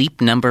Sleep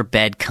Number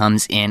bed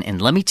comes in.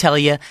 And let me tell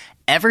you,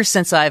 ever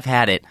since I've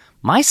had it,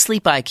 my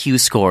sleep IQ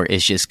score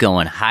is just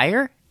going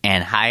higher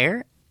and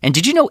higher. And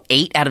did you know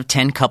 8 out of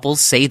 10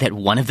 couples say that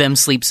one of them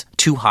sleeps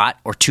too hot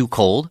or too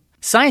cold?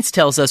 Science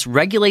tells us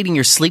regulating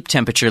your sleep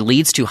temperature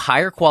leads to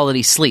higher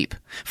quality sleep.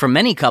 For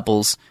many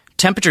couples,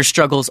 temperature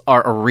struggles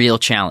are a real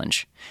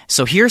challenge.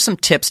 So here are some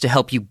tips to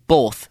help you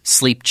both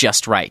sleep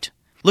just right.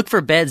 Look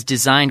for beds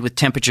designed with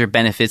temperature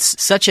benefits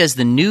such as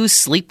the new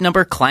Sleep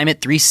Number Climate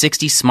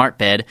 360 Smart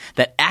Bed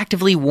that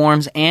actively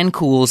warms and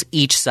cools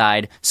each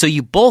side so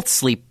you both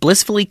sleep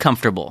blissfully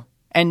comfortable.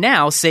 And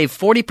now, save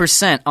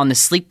 40% on the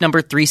Sleep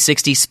Number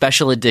 360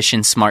 Special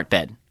Edition Smart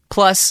Bed.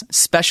 Plus,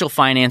 special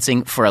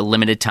financing for a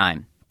limited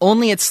time.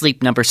 Only at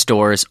Sleep Number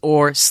stores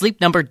or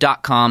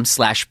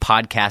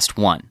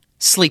sleepnumber.com/podcast1.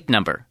 Sleep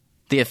Number,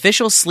 the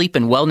official sleep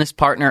and wellness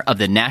partner of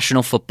the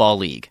National Football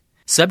League.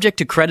 Subject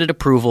to credit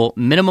approval,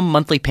 minimum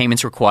monthly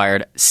payments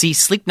required. See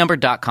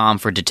sleepnumber.com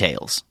for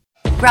details.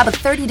 Grab a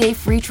 30-day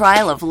free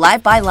trial of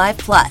Live by Live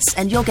Plus,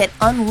 and you'll get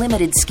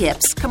unlimited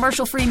skips,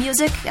 commercial-free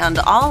music, and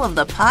all of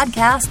the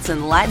podcasts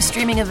and live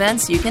streaming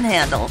events you can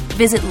handle.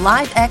 Visit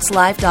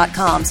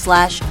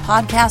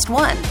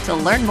livexlive.com/podcast1 to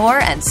learn more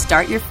and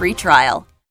start your free trial.